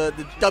against the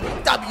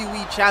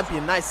WWE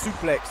champion, nice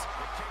suplex.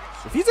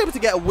 If he's able to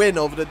get a win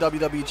over the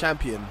WWE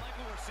champion,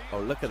 oh,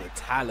 look at the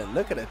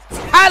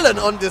talent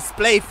on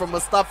display from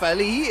Mustafa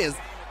Ali. He is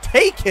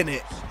taking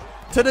it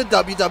to the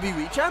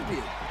WWE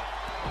champion.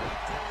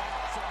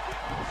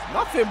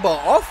 Nothing but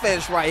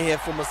offense right here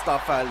for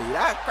Mustafa Ali.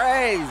 That's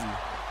crazy.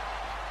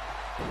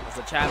 As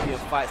the champion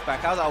fights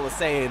back, as I was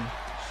saying,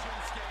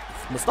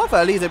 Mustafa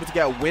Ali is able to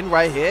get a win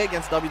right here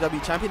against WWE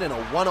champion in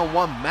a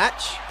one-on-one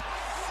match.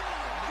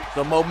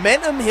 The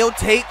momentum he'll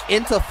take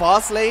into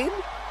Fastlane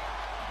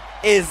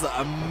is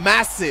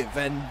massive.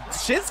 And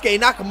Shinsuke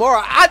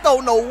Nakamura, I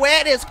don't know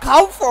where this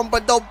come from,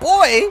 but the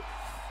boy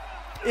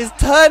is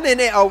turning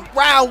it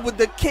around with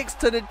the kicks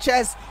to the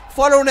chest,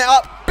 following it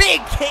up,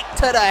 big kick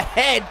to the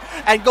head,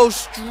 and goes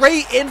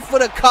straight in for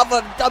the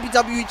cover.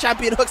 WWE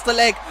champion hooks the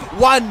leg.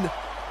 1,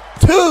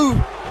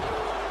 2.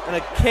 And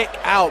a kick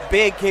out,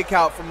 big kick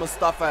out from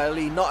Mustafa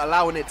Ali, not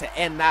allowing it to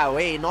end that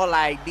way. Not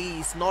like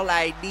this, not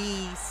like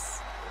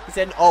this. He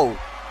said, oh,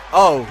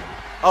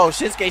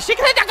 Shinsuke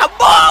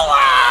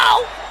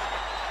Nakamura!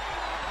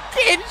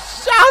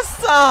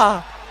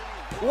 Kinshasa!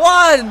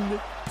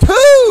 1,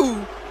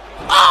 2!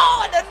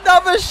 Oh, and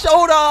another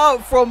shoulder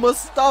up from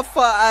Mustafa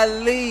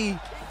Ali.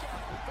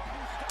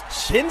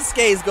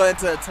 Shinsuke is going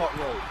to the top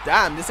rope.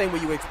 Damn, this ain't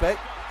what you expect.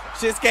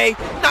 Shinsuke,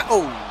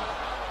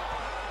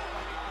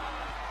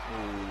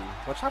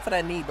 watch out for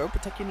that knee, bro.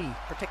 Protect your knee.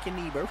 Protect your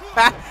knee, bro.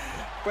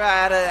 Bro,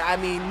 I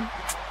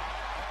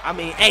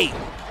mean, hey,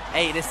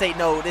 Hey, this ain't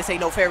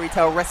no fairy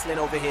tale wrestling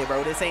over here,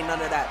 bro. This ain't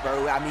none of that,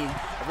 bro. I mean,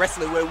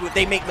 wrestling where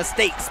they make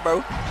mistakes,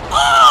 bro.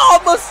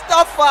 Oh,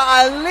 Mustafa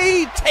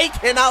Ali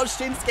taking out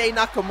Shinsuke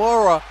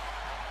Nakamura,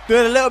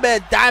 doing a little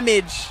bit of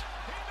damage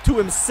to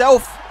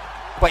himself,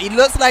 but he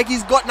looks like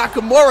he's got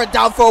Nakamura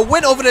down for a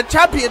win over the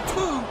champion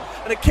too,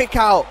 and a kick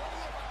out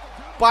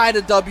by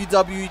the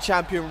WWE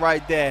champion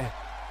right there.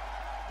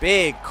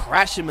 Big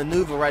crashing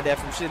maneuver right there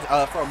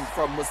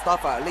from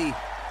Mustafa Ali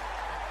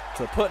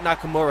to put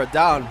Nakamura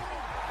down.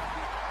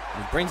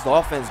 He brings the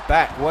offense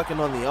back, working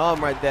on the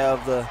arm right there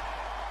of the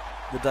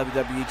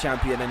WWE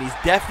champion, and he's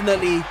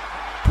definitely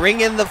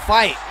bringing the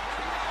fight.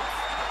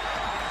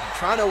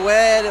 Trying to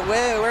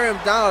wear him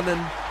down,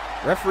 and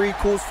referee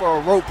calls for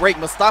a rope break.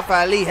 Mustafa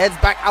Ali heads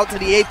back out to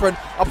the apron,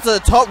 up to the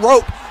top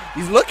rope.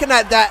 He's looking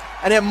at that,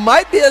 and it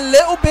might be a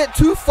little bit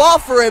too far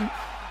for him.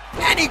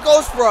 And he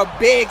goes for a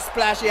big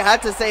splash. He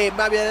had to say it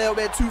might be a little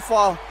bit too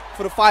far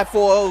for the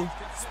 540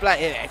 splash.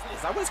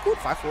 Is that what it's called?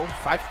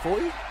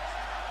 540?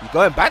 He's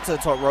going back to the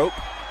top rope.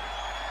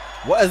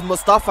 What has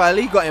Mustafa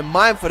Ali got in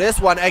mind for this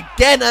one?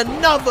 Again,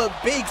 another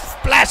big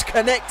splash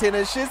connecting,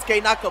 and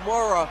Shinsuke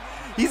Nakamura,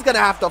 he's going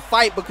to have to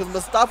fight because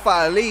Mustafa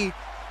Ali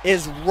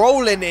is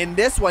rolling in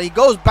this one. He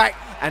goes back,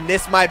 and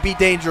this might be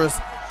dangerous.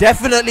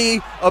 Definitely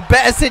a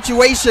better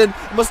situation.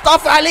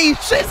 Mustafa Ali,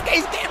 Shinsuke's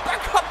getting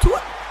back up to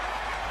it.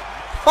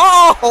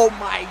 Oh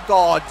my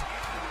God.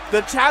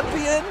 The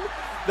champion,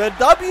 the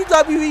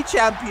WWE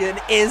champion,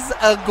 is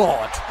a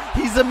god.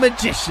 He's a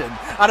magician.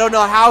 I don't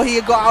know how he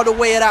got out of the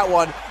way of that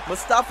one.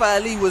 Mustafa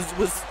Ali was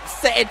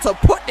set to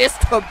put this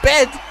to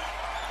bed.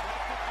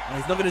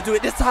 He's not going to do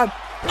it this time.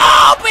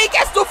 Oh, but he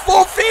gets the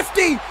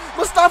 450.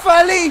 Mustafa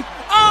Ali.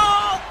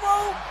 Oh,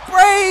 rope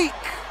break.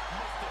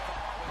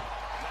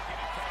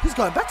 He's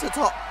going back to the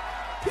top.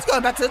 He's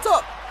going back to the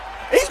top.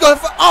 He's going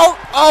for,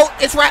 oh,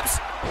 it's wraps.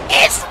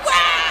 It's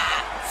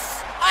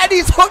wraps. And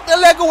he's hooked the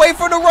leg away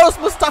from the ropes.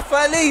 Mustafa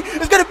Ali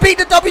is going to beat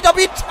the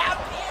WWE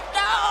champion.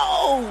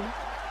 No.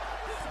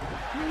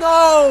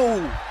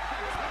 No!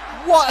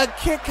 What a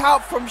kick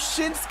out from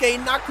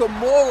Shinsuke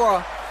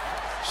Nakamura.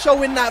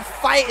 Showing that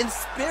fighting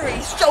spirit.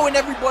 He's showing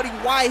everybody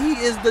why he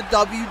is the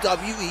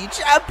WWE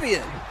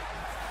champion.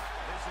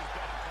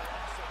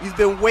 He's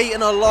been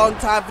waiting a long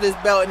time for this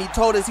belt, and he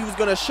told us he was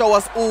going to show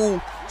us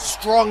all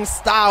strong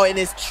style in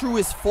his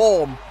truest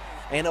form.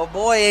 And the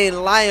boy ain't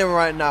lying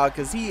right now,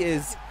 because he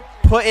is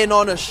putting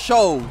on a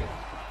show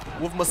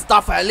with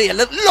Mustafa Ali.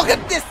 Look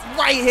at this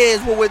right here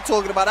is what we're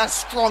talking about. That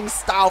strong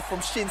style from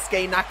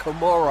Shinsuke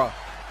Nakamura.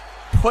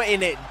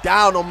 Putting it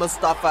down on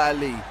Mustafa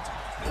Ali.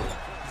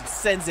 He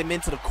sends him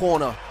into the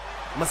corner.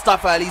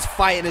 Mustafa Ali's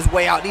fighting his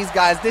way out. These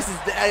guys, this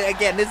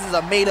is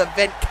a main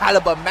event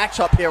caliber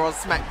matchup here on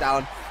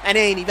Smackdown. And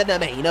it ain't even the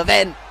main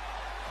event.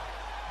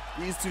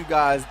 These two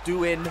guys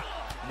doing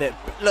the,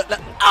 look,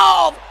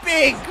 oh,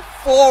 big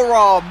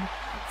forearm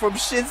from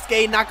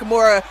Shinsuke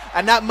Nakamura,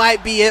 and that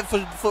might be it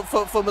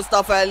for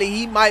Mustafa Ali.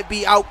 He might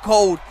be out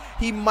cold.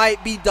 He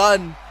might be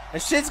done.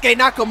 And Shinsuke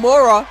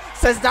Nakamura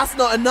says that's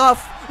not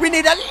enough. We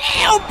need a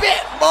little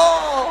bit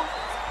more.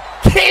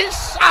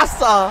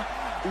 Kinshasa.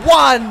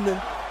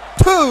 1,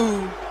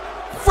 2,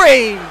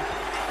 3.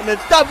 And the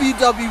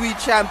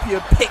WWE champion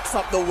picks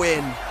up the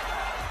win.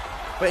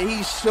 But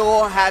he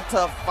sure had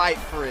to fight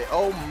for it.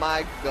 Oh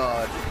my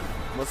God.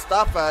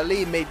 Mustafa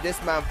Ali made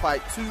this man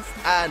fight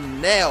tooth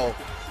and nail.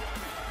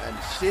 And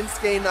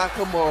Shinsuke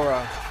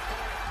Nakamura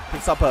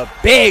picks up a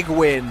big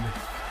win.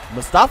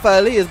 Mustafa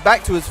Ali is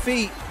back to his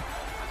feet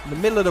in the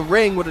middle of the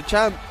ring with the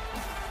champ.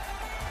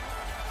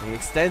 He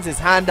extends his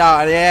hand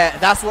out, and yeah,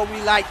 that's what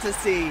we like to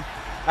see.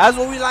 That's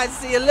what we like to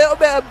see. A little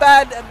bit of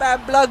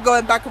bad blood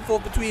going back and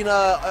forth between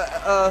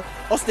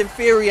Austin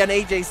Theory and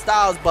AJ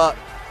Styles, but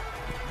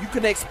you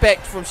can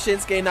expect from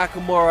Shinsuke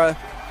Nakamura,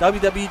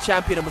 WWE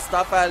champion, and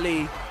Mustafa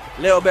Ali,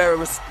 a little bit of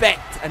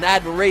respect and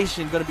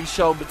admiration going to be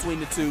shown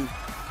between the two.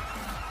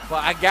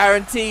 But I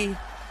guarantee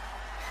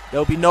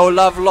there'll be no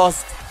love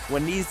lost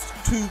when these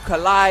two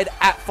collide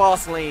at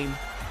Fastlane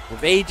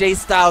with AJ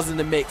Styles in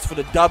the mix for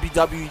the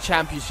WWE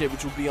Championship,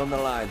 which will be on the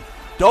line.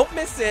 Don't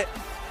miss it.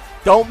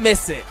 Don't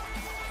miss it.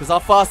 Because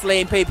our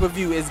Fastlane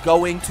pay-per-view is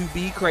going to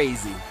be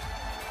crazy.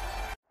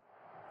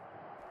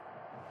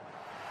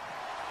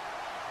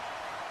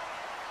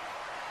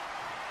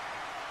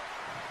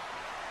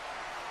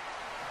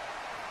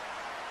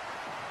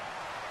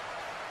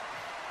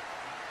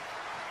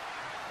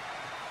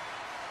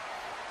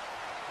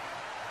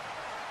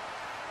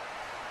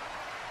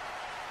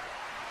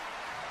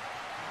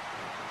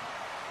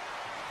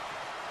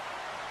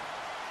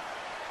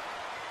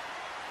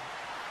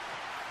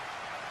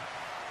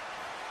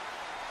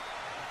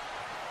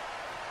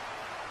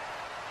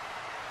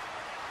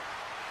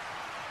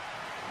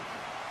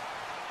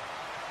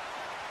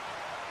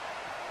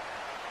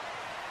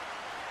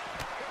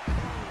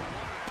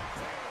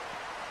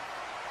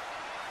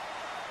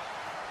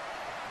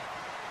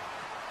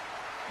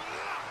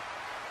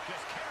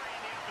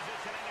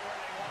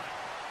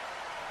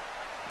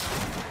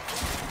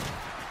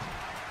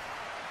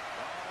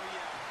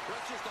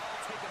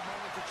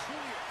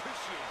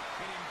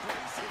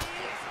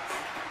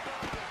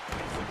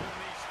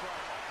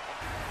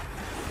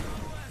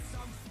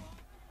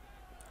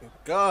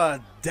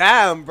 God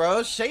damn,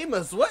 bro.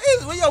 Sheamus. What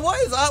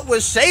is up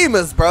with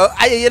Sheamus, bro?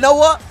 You know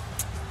what?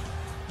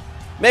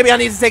 Maybe I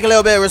need to take a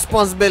little bit of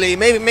responsibility.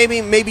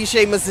 Maybe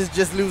Sheamus is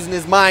just losing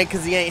his mind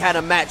because he ain't had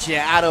a match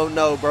yet. I don't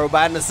know, bro.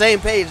 But on the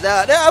same page, there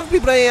are other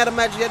people that ain't had a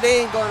match yet.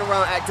 They ain't going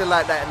around acting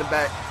like that in the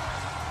back.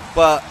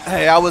 But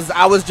hey, I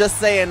was just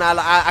saying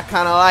I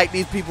kind of like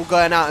these people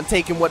going out and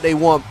taking what they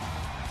want.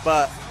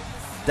 But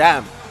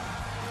damn,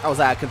 I was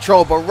out of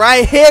control. But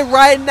right here,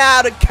 right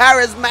now, the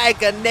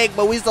charismatic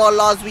Enigma we saw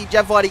last week,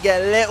 Jeff Hardy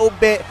get a little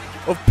bit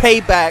of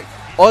payback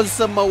on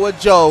Samoa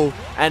Joe,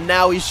 and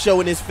now he's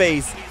showing his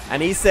face.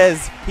 And he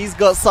says he's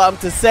got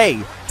something to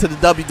say to the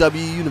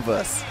WWE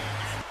Universe.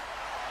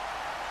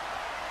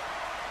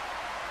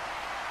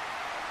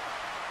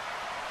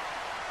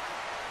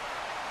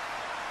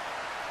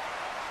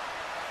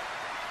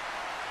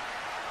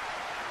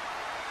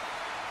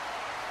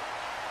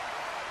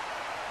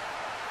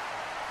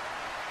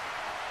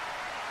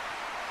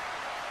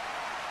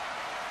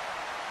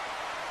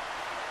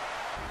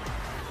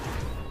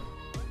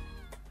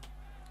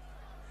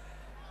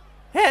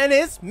 And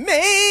it's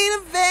main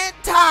event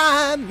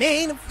time,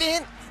 main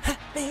event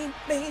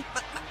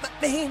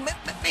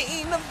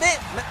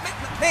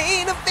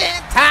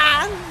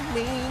time,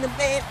 main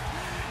event.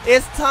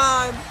 It's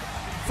time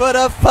for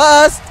the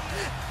first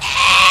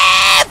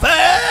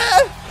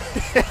ever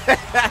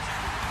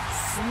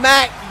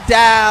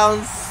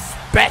Smackdown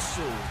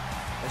special.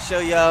 A show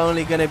you're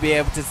only gonna be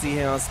able to see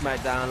here on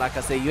Smackdown. Like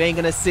I said, you ain't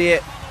gonna see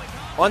it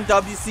on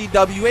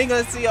WCW, you ain't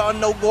gonna see it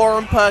on no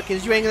Warren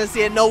Perkins, you ain't gonna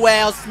see it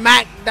nowhere else.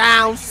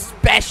 Smackdown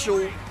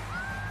special,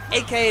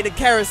 aka the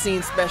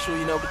kerosene special,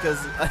 you know, because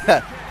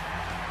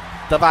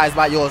devised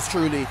by yours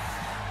truly.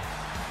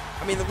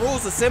 I mean, the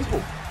rules are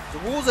simple. The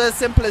rules are as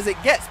simple as it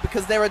gets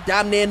because there are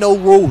damn near no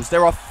rules.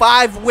 There are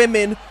 5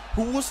 women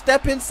who will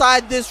step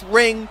inside this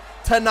ring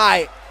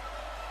tonight.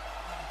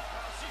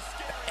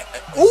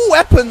 All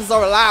weapons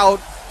are allowed.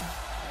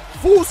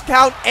 Falls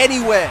count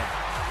anywhere.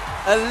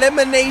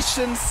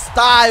 Elimination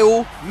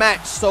style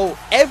match, so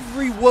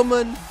every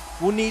woman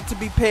will need to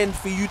be pinned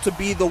for you to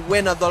be the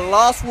winner. The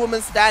last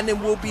woman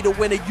standing will be the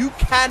winner. You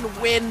can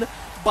win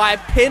by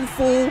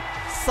pinfall,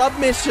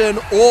 submission,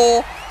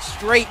 or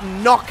straight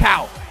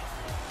knockout,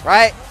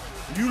 right?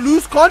 You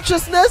lose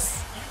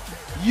consciousness,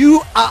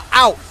 you are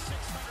out,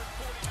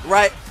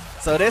 right?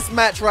 So this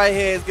match right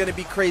here is going to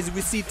be crazy.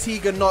 We see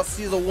Tegan Knox.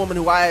 She's a woman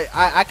who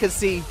I can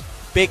see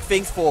big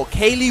things for.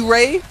 Kaylee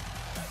Ray,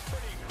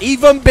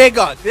 even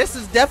bigger. This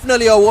is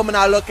definitely a woman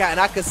I look at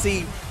and I can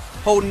see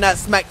holding that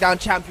SmackDown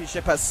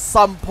Championship at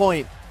some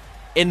point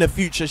in the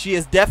future. She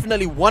is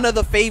definitely one of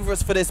the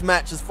favorites for this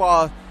match as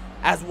far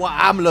as what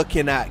I'm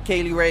looking at.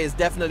 Kaylee Ray is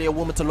definitely a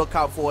woman to look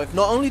out for, if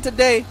not only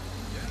today,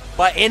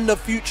 but in the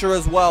future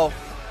as well.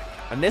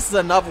 And this is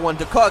another one.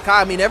 Dakota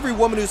Kai, I mean, every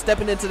woman who's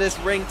stepping into this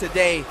ring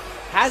today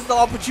has the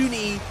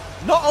opportunity,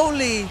 not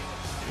only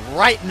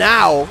right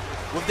now,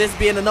 with this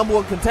being a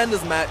 #1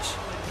 contenders match,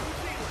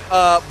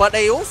 but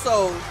they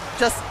also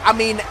just, I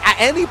mean, at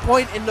any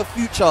point in the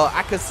future,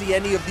 I could see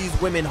any of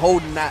these women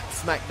holding that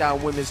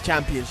SmackDown Women's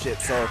Championship.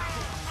 So,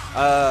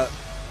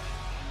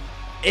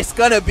 it's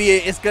gonna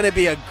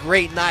be a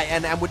great night.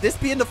 And with this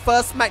being the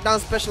first SmackDown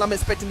special, I'm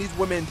expecting these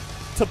women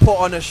to put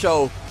on a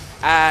show,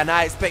 and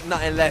I expect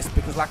nothing less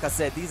because, like I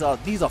said, these are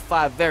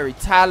 5 very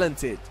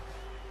talented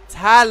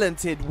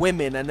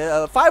women,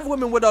 and 5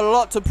 women with a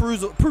lot to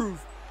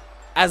prove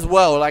as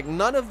well. Like,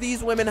 none of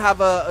these women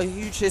have a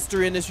huge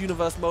history in this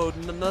universe mode.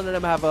 None of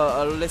them have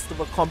a list of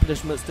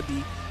accomplishments to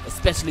be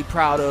especially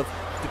proud of.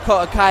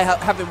 Dakota Kai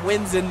having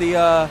wins in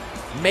the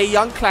Mae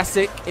Young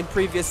Classic in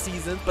previous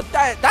seasons, but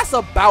that's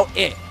about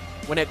it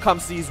when it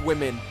comes to these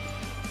women.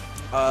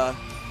 And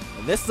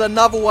this is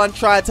another one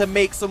trying to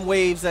make some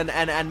waves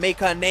and make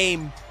her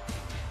name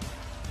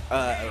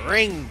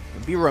ring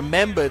and be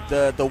remembered.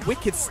 The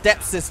wicked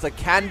stepsister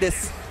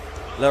Candice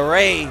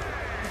LeRae,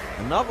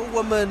 another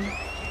woman.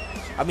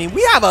 I mean,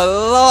 we have a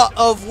lot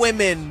of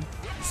women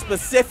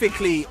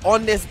specifically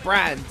on this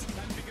brand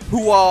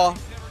who are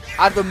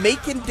either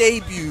making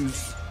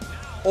debuts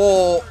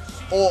or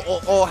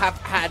have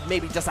had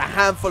maybe just a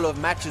handful of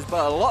matches,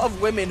 but a lot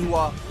of women who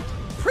are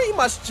pretty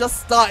much just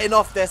starting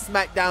off their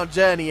SmackDown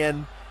journey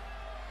and,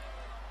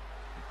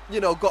 you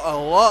know, got a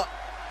lot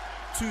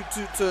to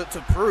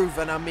prove.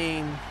 And I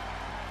mean,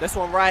 this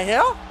one right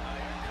here,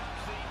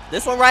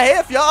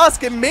 if you're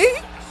asking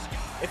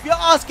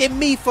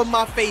me for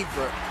my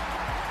favorite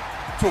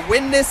to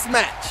win this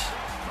match,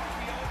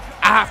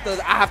 I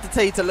have to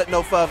tell you to look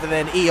no further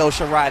than Io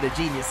Shirai, the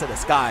genius of the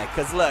sky.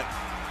 Because look,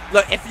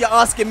 if you're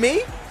asking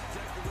me,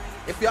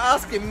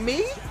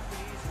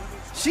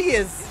 she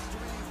is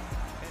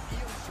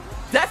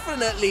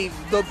definitely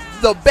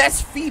the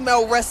best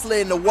female wrestler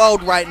in the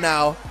world right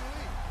now.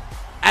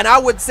 And I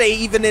would say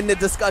even in the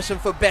discussion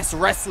for best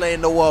wrestler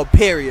in the world,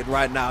 period,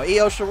 right now.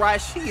 Io Shirai,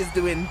 she is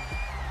doing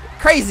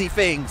crazy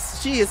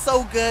things. She is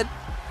so good.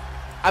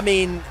 I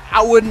mean,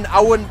 I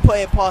wouldn't put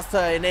it past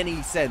her in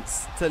any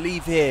sense to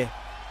leave here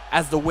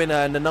as the winner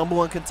and the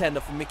 #1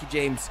 contender for Mickie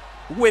James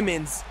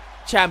Women's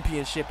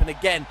Championship. And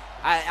again,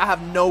 I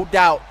have no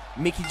doubt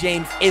Mickie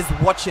James is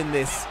watching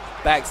this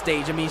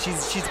backstage. I mean,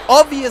 she's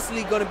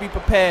obviously going to be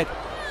prepared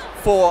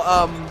for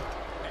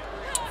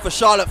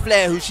Charlotte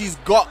Flair, who she's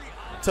got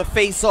to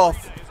face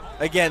off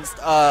against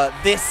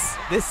this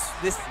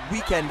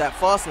weekend at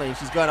Fastlane.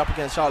 She's going up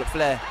against Charlotte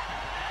Flair.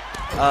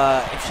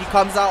 If she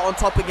comes out on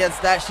top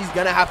against that, she's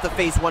gonna have to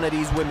face one of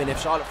these women.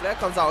 If Charlotte Flair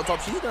comes out on top,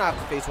 she's gonna have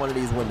to face one of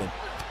these women.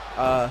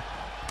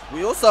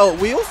 We also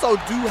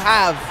do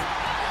have.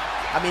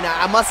 I mean,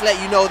 I must let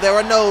you know there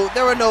are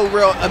no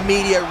real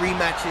immediate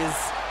rematches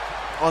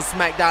on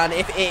SmackDown.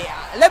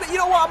 You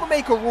know what? I'm gonna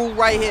make a rule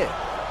right here.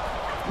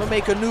 I'm gonna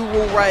make a new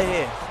rule right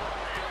here.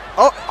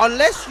 Oh,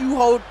 unless you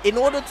hold, in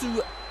order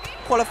to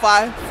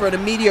qualify for an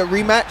immediate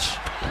rematch.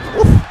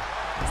 Oof,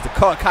 it's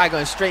Dakota Kai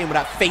going straight in with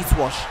that face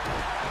wash.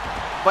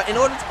 But in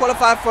order to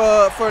qualify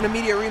for an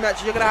immediate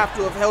rematch, you're going to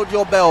have held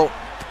your belt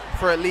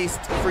for at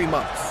least 3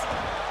 months.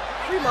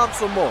 3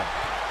 months or more.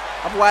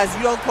 Otherwise,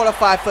 you don't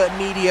qualify for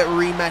immediate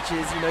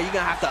rematches. You know, you're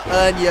going to have to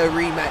earn your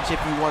rematch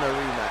if you want a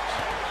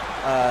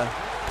rematch.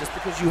 Just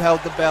because you held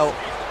the belt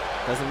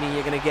doesn't mean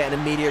you're going to get an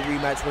immediate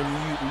rematch when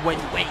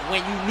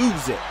you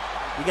lose it.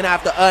 You're going to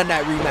have to earn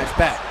that rematch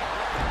back.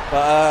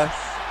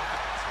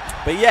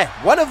 But yeah,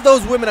 one of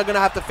those women are going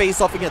to have to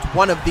face off against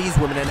one of these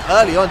women. And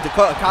early on,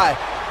 Dakota Kai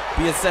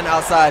being sent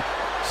outside.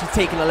 She's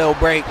taking a little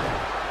break,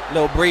 a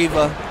little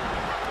breather.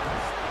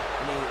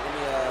 Let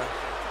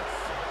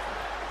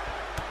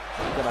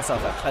me get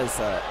myself a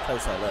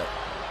closer look.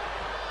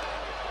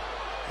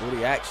 All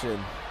the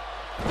action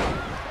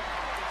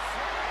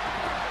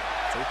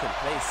taking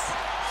place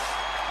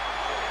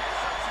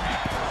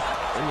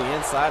in the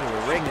inside of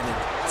the ring.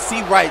 And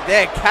see right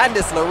there,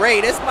 Candice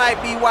LeRae. This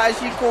might be why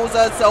she calls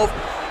herself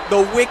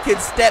the Wicked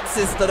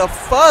Stepsister, the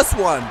first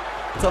one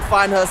to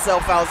find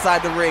herself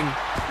outside the ring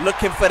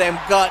looking for them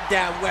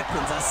goddamn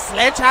weapons. A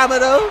sledgehammer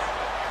though?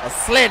 A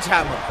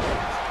sledgehammer.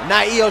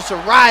 Now Io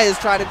Shirai is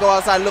trying to go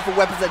outside and look for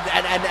weapons,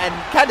 and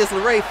Candice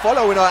LeRae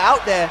following her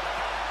out there.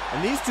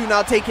 And these two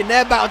now taking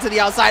their battle to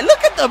the outside.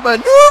 Look at the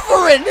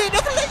maneuvering. Look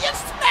at your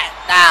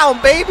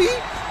SmackDown, baby.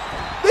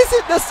 This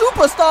is the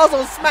superstars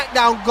on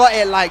SmackDown got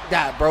it like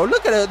that, bro.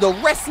 Look at the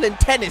wrestling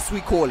tennis,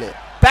 we call it.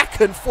 Back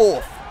and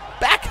forth.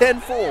 Back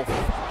and forth.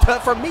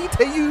 From me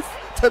to you,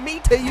 to me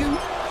to you.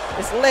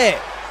 It's lit.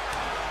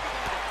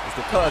 It's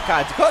Dakota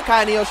Kai. Dakota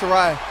Kai and Io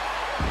Shirai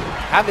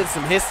having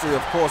some history,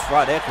 of course,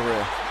 throughout their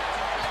career.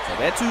 So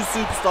they're two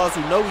superstars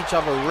who know each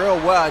other real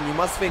well, and you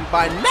must think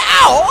by now.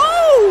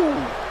 Oh!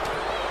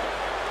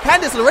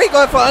 Candice LeRae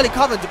going for early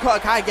cover. Dakota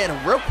Kai getting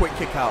a real quick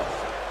kick out.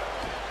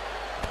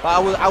 But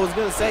I was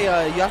gonna say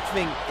you have to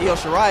think Io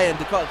Shirai and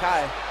Dakota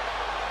Kai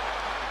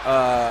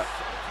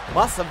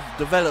must have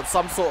developed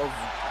some sort of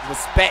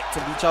respect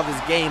of each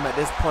other's game at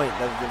this point.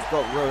 They've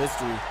got real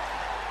history.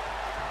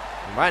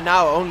 And right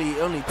now, only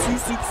two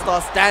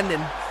superstars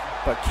standing,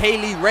 but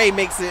Kaylee Ray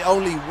makes it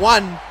only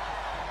one,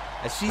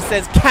 as she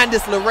sends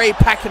Candice LeRae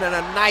packing in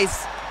a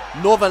nice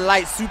Northern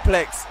Light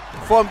suplex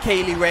from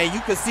Kaylee Ray.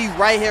 You can see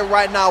right here,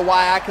 right now,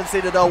 why I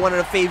consider her one of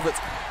the favorites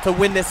to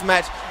win this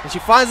match. And she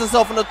finds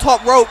herself on the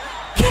top rope.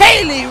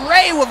 Kaylee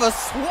Ray with a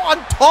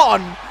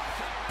swanton,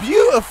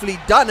 beautifully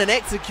done and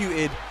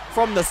executed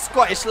from the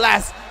Scottish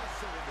lass.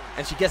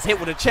 And she gets hit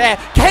with a chair.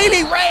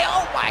 Kaylee Ray,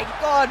 oh my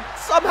God,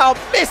 somehow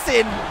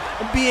missing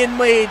and being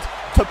made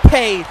to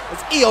pay.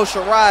 It's Io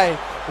Shirai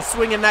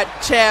swinging that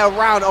chair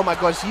around. Oh my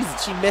God, she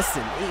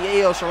missing.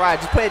 Io Shirai,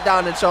 just put it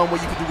down and show them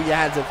what you can do with your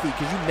hands and feet,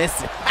 because you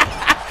missing.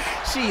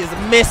 She is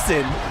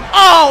missing.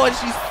 Oh, and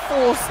she's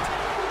forced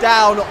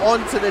down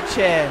onto the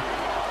chair.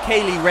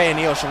 Kaylee Ray and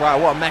Io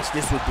Shirai, what a match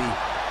this would be.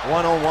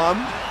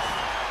 One-on-one.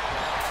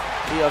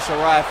 Io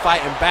Shirai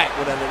fighting back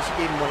with her. She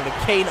gave him one of the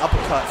cane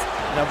uppercuts.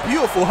 And a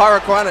beautiful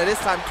hurricane. This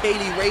time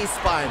Kaylee Ray's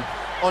spine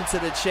onto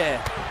the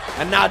chair.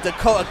 And now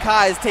Dakota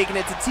Kai is taking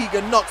it to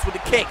Tegan Nox with the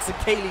kicks. And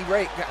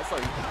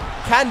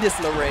Candice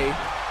LeRae.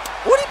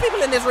 All these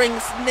people in this ring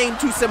named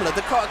too similar.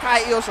 Dakota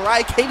Kai, Io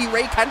Shirai, Kaylee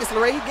Ray, Candice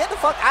LeRae. Get the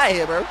fuck out of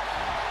here, bro.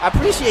 I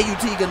appreciate you,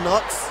 Tegan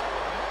Nox.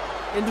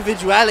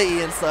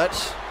 Individuality and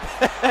such.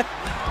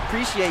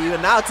 Appreciate you.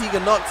 And now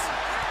Tegan Nox.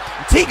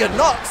 Tegan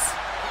Nox,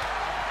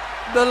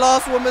 the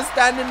last woman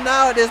standing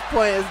now at this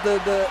point, is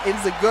the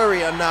Enziguri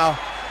now.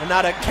 And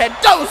now the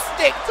kendo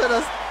stick to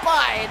the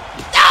spine.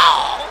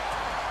 No!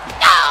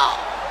 No!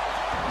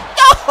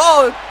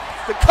 No!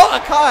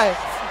 Dakota Kai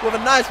with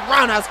a nice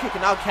roundhouse kick.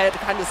 And now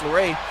Candice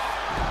LeRae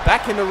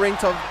back in the ring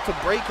to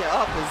break it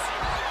up as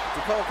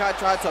Dakota Kai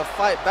tried to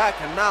fight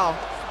back. And now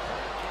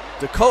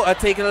Dakota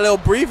taking a little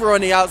breather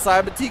on the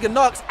outside, but Tegan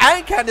Nox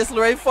and Candice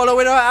LeRae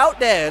following her out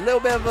there. A little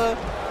bit of a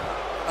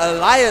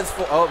alliance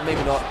for, oh,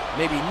 maybe not,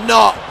 maybe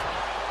not.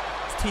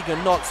 It's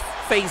Tegan Nox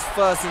face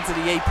first into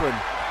the apron.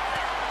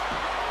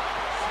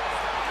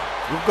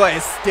 We've got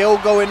it still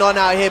going on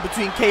out here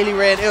between Kaylee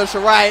Ray and Io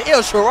Shirai.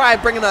 Io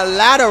Shirai bringing a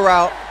ladder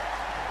out.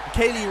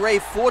 Kaylee Ray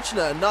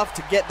fortunate enough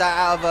to get that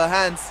out of her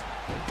hands.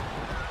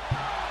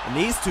 And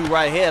these two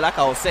right here, like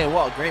I was saying,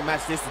 what a great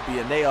match this would be.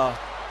 And they are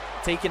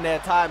taking their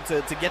time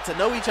to get to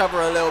know each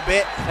other a little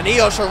bit. And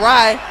Io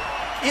Shirai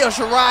Io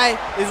Shirai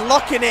is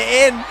locking it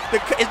in.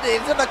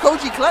 It's in the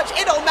Koji clutch.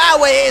 It don't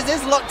matter where it is.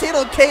 It's locked in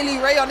on Kaylee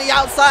Ray on the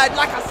outside.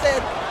 Like I said,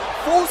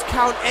 falls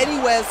count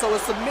anywhere, so a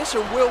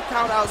submission will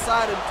count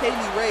outside. And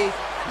Kaylee Ray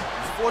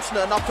is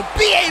fortunate enough to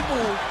be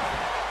able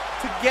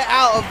to get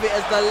out of it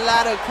as the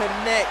ladder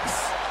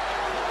connects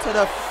to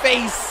the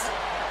face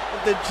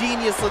of the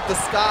genius of the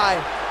sky.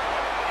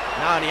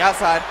 Now on the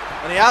outside.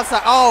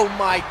 Oh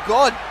my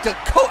God,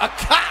 Dakota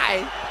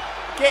Kai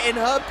getting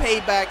her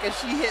payback as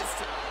she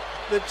hits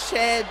the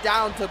chair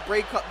down to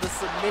break up the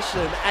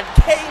submission. And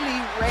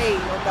Kaylee Ray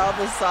on the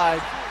other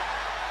side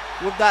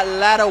with that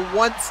ladder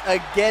once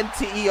again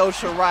to Io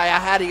Shirai. I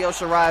had Io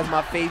Shirai as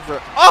my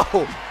favorite.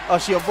 Oh,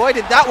 she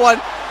avoided that one.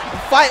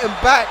 Fighting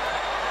back.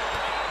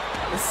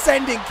 And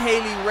sending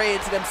Kaylee Ray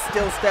into them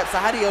steel steps. I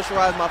had Io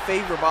Shirai as my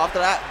favorite, but after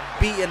that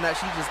beating that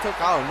she just took,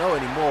 I don't know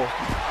anymore.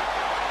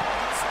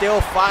 Still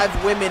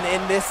 5 women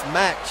in this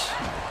match.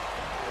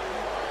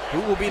 Who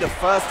will be the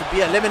first to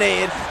be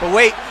eliminated? But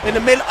wait, in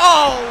the middle.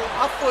 Oh,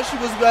 I thought she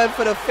was going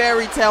for the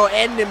fairy tale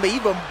ending, but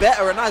even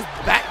better, a nice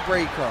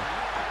backbreaker.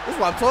 This is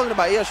what I'm talking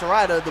about. Io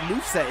Shirai, the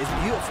moveset is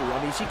beautiful.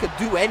 I mean, she could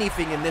do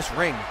anything in this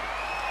ring.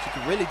 She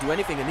could really do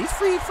anything. And these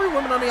three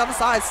women on the other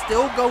side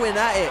still going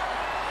at it.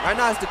 Right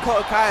now it's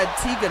Dakota Kai and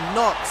Tegan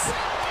Nox.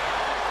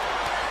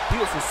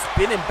 Beautiful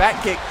spinning back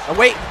kick. And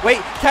wait,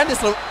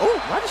 Candice LeRae. Oh,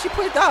 why did she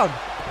put it down?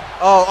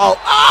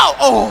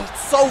 Oh,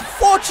 so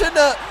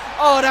fortunate.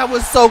 Oh, that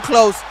was so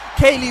close.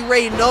 Kaylee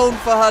Ray known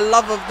for her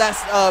love of that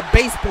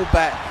baseball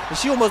bat. And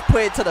she almost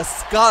put it to the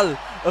skull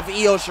of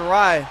Io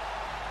Shirai.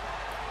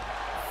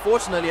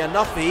 Fortunately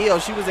enough for Io,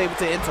 she was able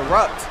to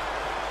interrupt.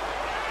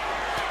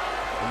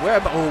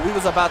 We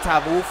was about to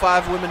have all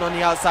 5 women on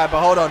the outside,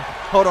 but hold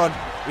on.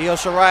 Io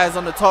Shirai is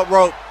on the top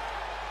rope.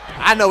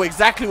 I know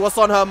exactly what's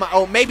on her mind.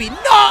 Oh, maybe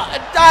not.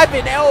 A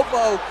diving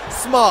elbow.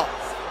 Smart.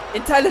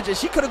 Intelligent.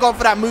 She could have gone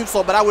for that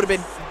moonsault, but that would have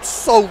been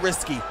so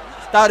risky.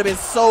 That would have been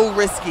so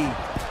risky.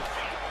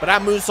 But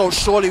that moonsault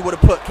surely would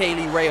have put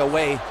Kaylee Ray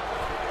away.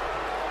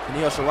 And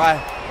Io Shirai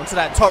onto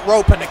that top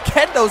rope, and the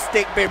kendo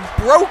stick been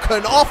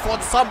broken off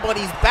on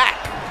somebody's back.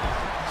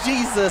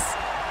 Jesus.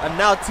 And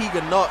now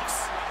Tegan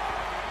Nox.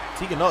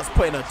 Tegan Nox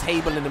putting a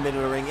table in the middle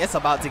of the ring. It's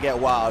about to get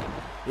wild.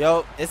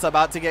 Yo, it's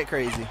about to get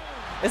crazy.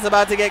 It's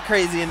about to get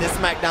crazy in this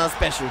Smackdown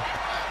special.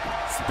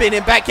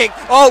 Spinning back kick.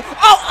 Oh,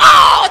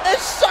 the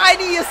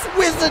shiniest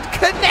wizard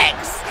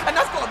connects. And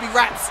that's got to be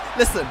raps.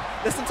 Listen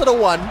to the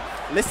 1.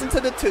 Listen to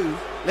the 2.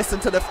 Listen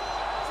to the...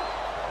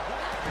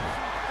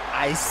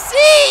 I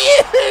see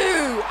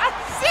you.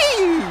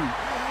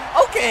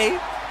 Okay,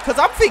 because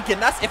I'm thinking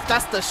if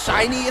that's the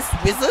shiniest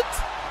wizard.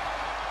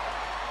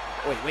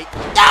 Wait.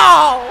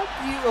 Oh,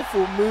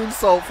 beautiful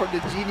moonsault from the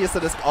genius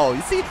of this. Oh,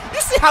 you see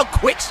how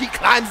quick she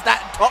climbs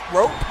that top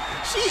rope?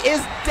 She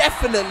is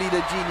definitely the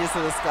genius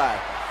of the sky.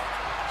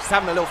 She's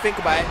having a little think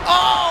about it.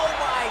 Oh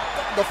my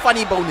God, the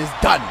funny bone is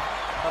done.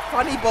 The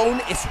funny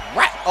bone is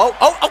wrapped. Oh,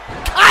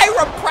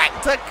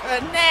 chiropractor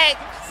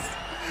connects.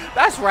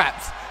 That's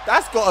raps.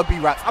 That's gotta be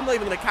raps. I'm not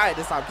even gonna carry it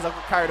this time because I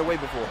got carried away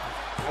before.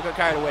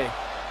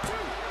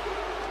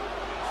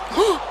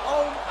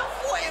 Oh, I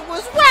thought it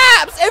was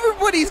raps.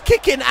 Everybody's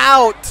kicking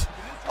out.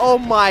 Oh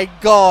my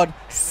God.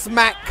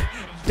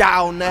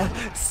 Smackdown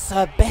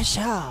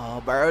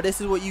special, bro. This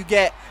is what you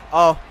get.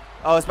 Oh,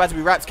 it's about to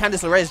be raps.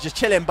 Candice LeRae is just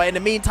chilling, but in the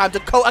meantime,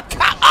 Dakota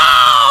Kai.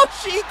 Oh,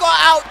 she got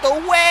out the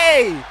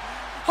way.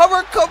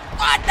 Hurricane.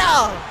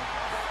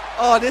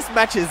 Oh, this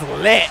match is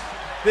lit.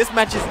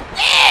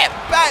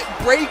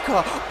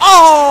 Backbreaker.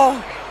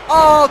 Oh,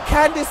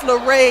 Candice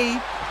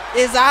LeRae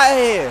is out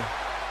here.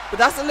 But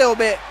that's a little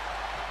bit.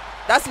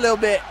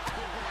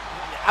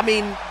 I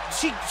mean,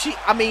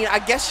 I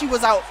guess she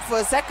was out for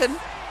a second.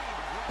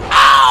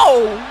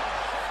 Ow!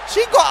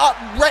 She got up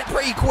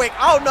pretty quick.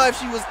 I don't know if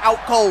she was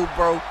out cold,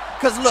 bro.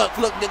 Cause look,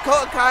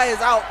 Dakota Kai is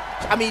out.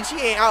 I mean, she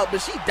ain't out,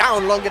 but she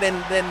down longer than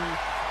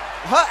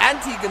her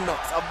and Tegan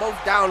Nox are both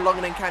down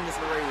longer than Candice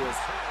LeRae was.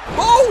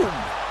 Boom!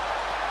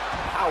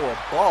 Power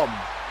bomb.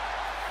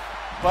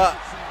 But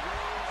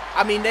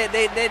I mean, they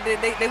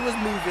was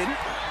moving.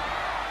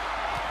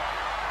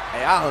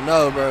 Hey, I don't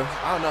know, bro.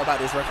 I don't know about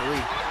this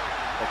referee.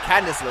 But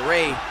Candice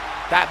LeRae,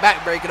 that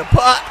backbreaker to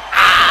put.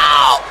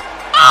 Ow!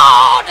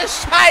 Oh, the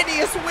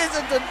shiniest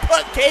wizard to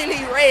put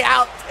Kaylee Ray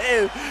out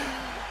too.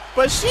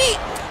 But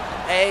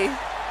hey,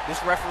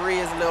 this referee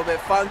is a little bit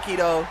funky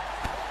though.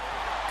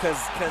 Cause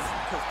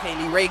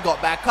Kaylee Ray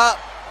got back up.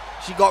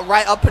 She got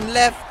right up and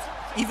left,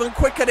 even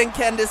quicker than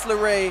Candice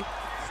LeRae.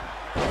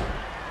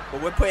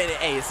 But we're putting it,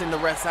 hey, it's in the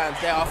ref's hands.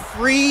 There are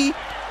 3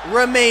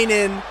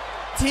 remaining.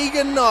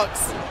 Tegan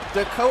Nox,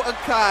 Dakota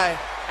Kai,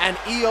 and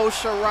Io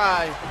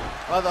Shirai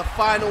are the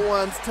final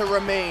ones to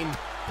remain.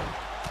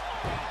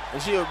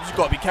 And you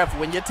got to be careful.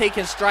 When you're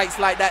taking strikes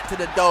like that to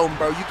the dome,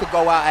 bro, you could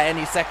go out at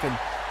any second.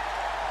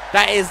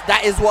 That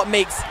is what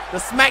makes the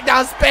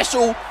Smackdown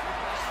special.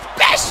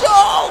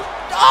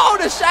 Oh,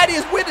 the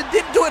shiniest winner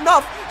didn't do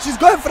enough. She's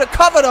going for the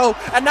cover, though,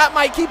 and that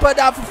might keep her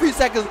down for 3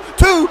 seconds.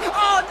 2.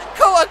 Oh,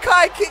 Dakota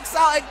Kai kicks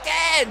out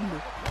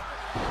again.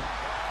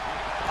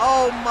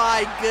 Oh,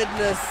 my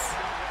goodness.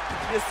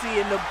 just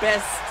seeing the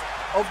best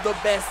of the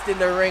best in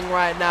the ring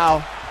right now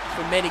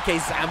for many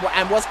cases.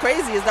 And what's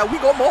crazy is that we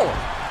got more.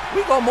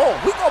 We got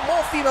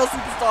more female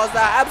superstars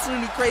that are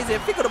absolutely crazy.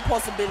 And think of the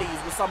possibilities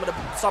with some of the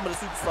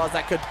superstars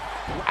that could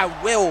and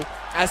will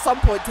at some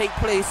point take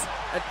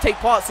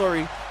part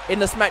in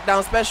the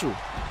Smackdown special.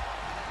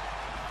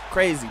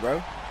 Crazy,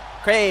 bro.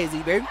 Crazy,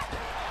 bro.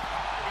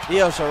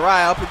 Io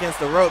Shirai up against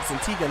the ropes and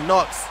Tegan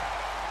Nox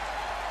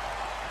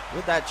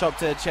with that chop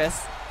to the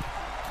chest.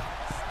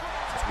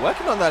 Just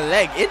working on the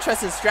leg.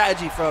 Interesting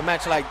strategy for a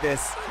match like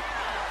this.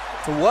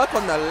 To work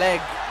on the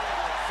leg.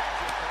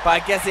 But I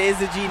guess it is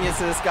the genius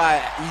of this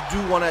guy.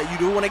 You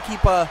do wanna keep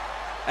her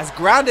as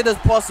grounded as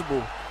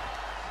possible.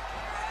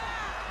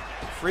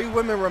 3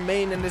 women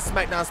remain in this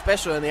Smackdown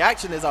special, and the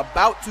action is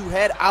about to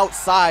head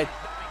outside.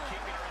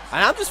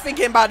 And I'm just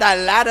thinking about that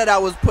ladder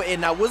that was put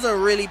in that wasn't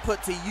really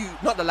put to use.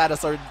 Not the ladder,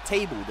 sorry, the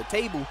table. The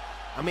table.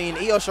 I mean,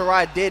 Io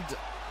Shirai did.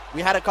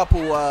 We had a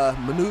couple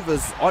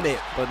maneuvers on it,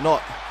 but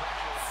not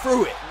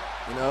through it.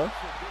 You know.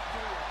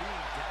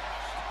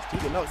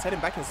 Tegan Nox heading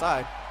back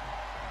inside.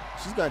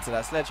 She's going to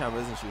that sledgehammer,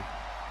 isn't she?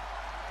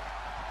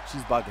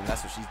 She's bugging.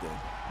 That's what she's doing.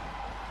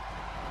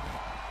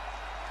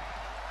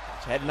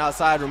 She's heading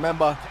outside.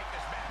 Remember,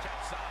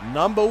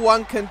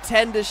 #1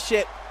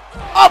 contendership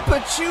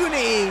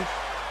opportunity.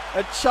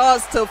 A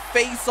chance to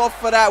face off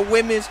for that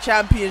women's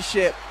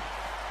championship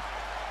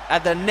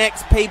at the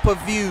next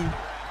pay-per-view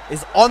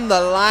is on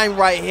the line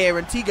right here.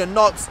 And Tegan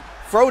Nox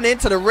thrown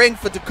into the ring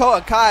for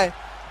Dakota Kai.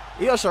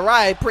 Io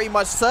Shirai pretty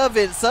much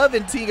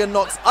serving Tegan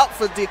Nox up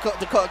for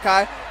Dakota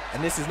Kai.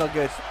 And this is not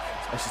good.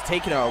 And she's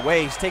taking her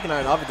away. She's taking her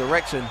in the other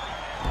direction.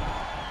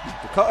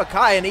 Dakota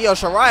Kai and Io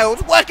Shirai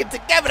was working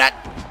together. That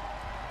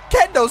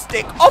kendo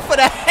stick off of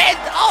the head.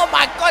 Oh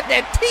my god,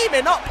 they're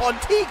teaming up on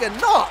Tegan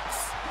Nox.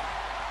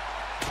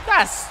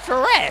 That's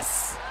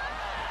stress.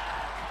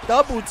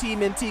 Double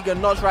teaming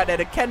Tegan Nox right there.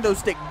 The kendo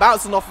stick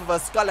bouncing off of her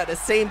skull at the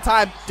same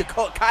time.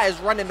 Dakota Kai is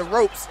running the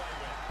ropes.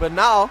 But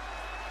now,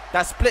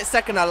 that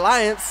split-second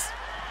alliance.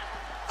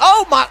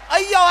 Oh my,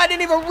 yo, I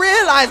didn't even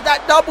realize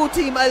that double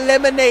team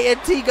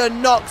eliminated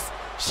Tegan Nox.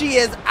 She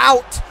is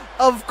out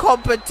of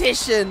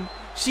competition.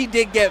 She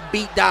did get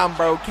beat down,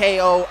 bro.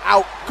 KO,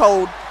 out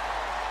cold.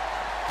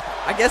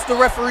 I guess the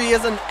referee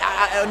isn't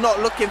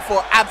not looking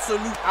for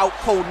absolute out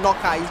cold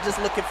knockout. He's just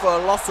looking for a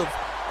loss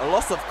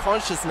of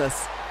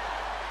consciousness.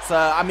 So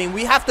I mean,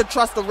 we have to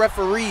trust the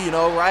referee, you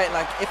know, right?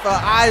 Like if her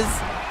eyes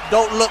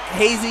don't look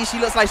hazy, she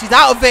looks like she's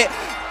out of it.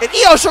 And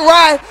Io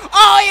Shirai,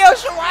 oh, Io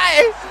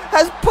Shirai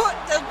has put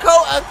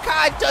Dakota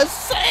Kai to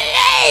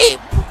sleep.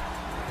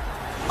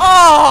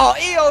 Oh,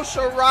 Io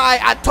Shirai,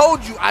 I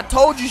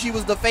told you she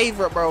was the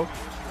favorite, bro.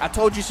 I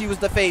told you she was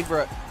the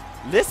favorite.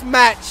 This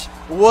match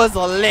was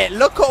lit.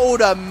 Look at all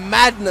the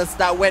madness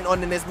that went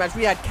on in this match.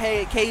 We had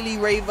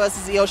Kaylee Ray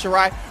versus Io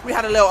Shirai. We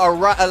had a little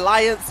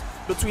alliance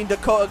between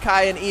Dakota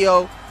Kai and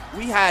Io.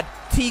 We had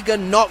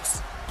Tegan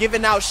Nox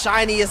giving out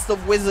shiniest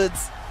of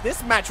wizards.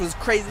 This match was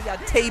crazy. We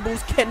had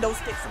tables, kendo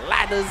sticks,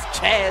 ladders,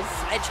 chairs,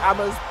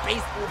 sledgehammers,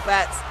 baseball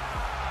bats.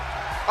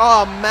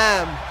 Oh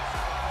man.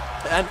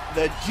 And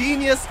the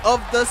genius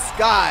of the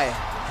sky.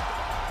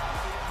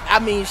 I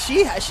mean,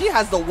 she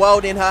has the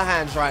world in her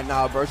hands right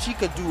now, bro. She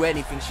could do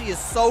anything. She is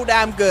so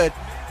damn good.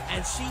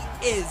 And she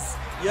is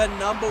your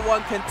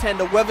 #1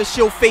 contender. Whether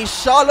she'll face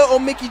Charlotte or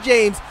Mickie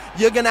James,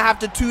 you're going to have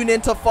to tune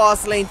into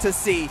Fastlane to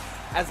see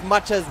as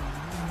much as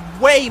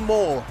way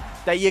more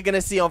that you're going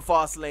to see on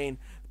Fastlane.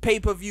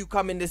 Pay-per-view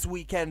coming this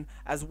weekend,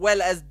 as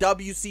well as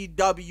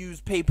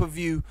WCW's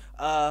pay-per-view.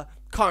 Can't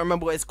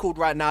remember what it's called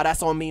right now.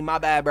 That's on me. My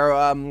bad,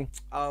 bro.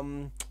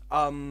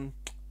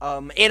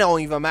 It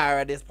don't even matter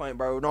at this point,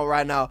 bro. Not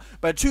right now.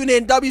 But tune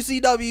in,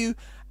 WCW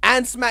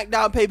and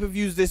Smackdown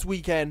pay-per-views this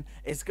weekend.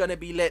 It's going to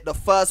be lit. The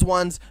first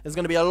ones, there's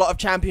going to be a lot of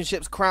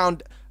championships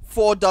crowned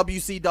for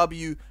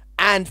WCW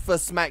and for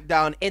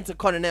Smackdown.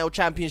 Intercontinental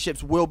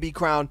championships will be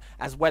crowned,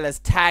 as well as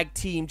tag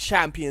team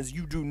champions.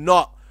 You do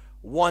not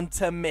want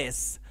to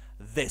miss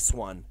this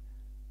one.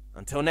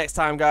 Until next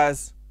time,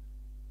 guys.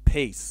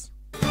 Peace.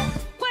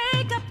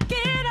 Wake up.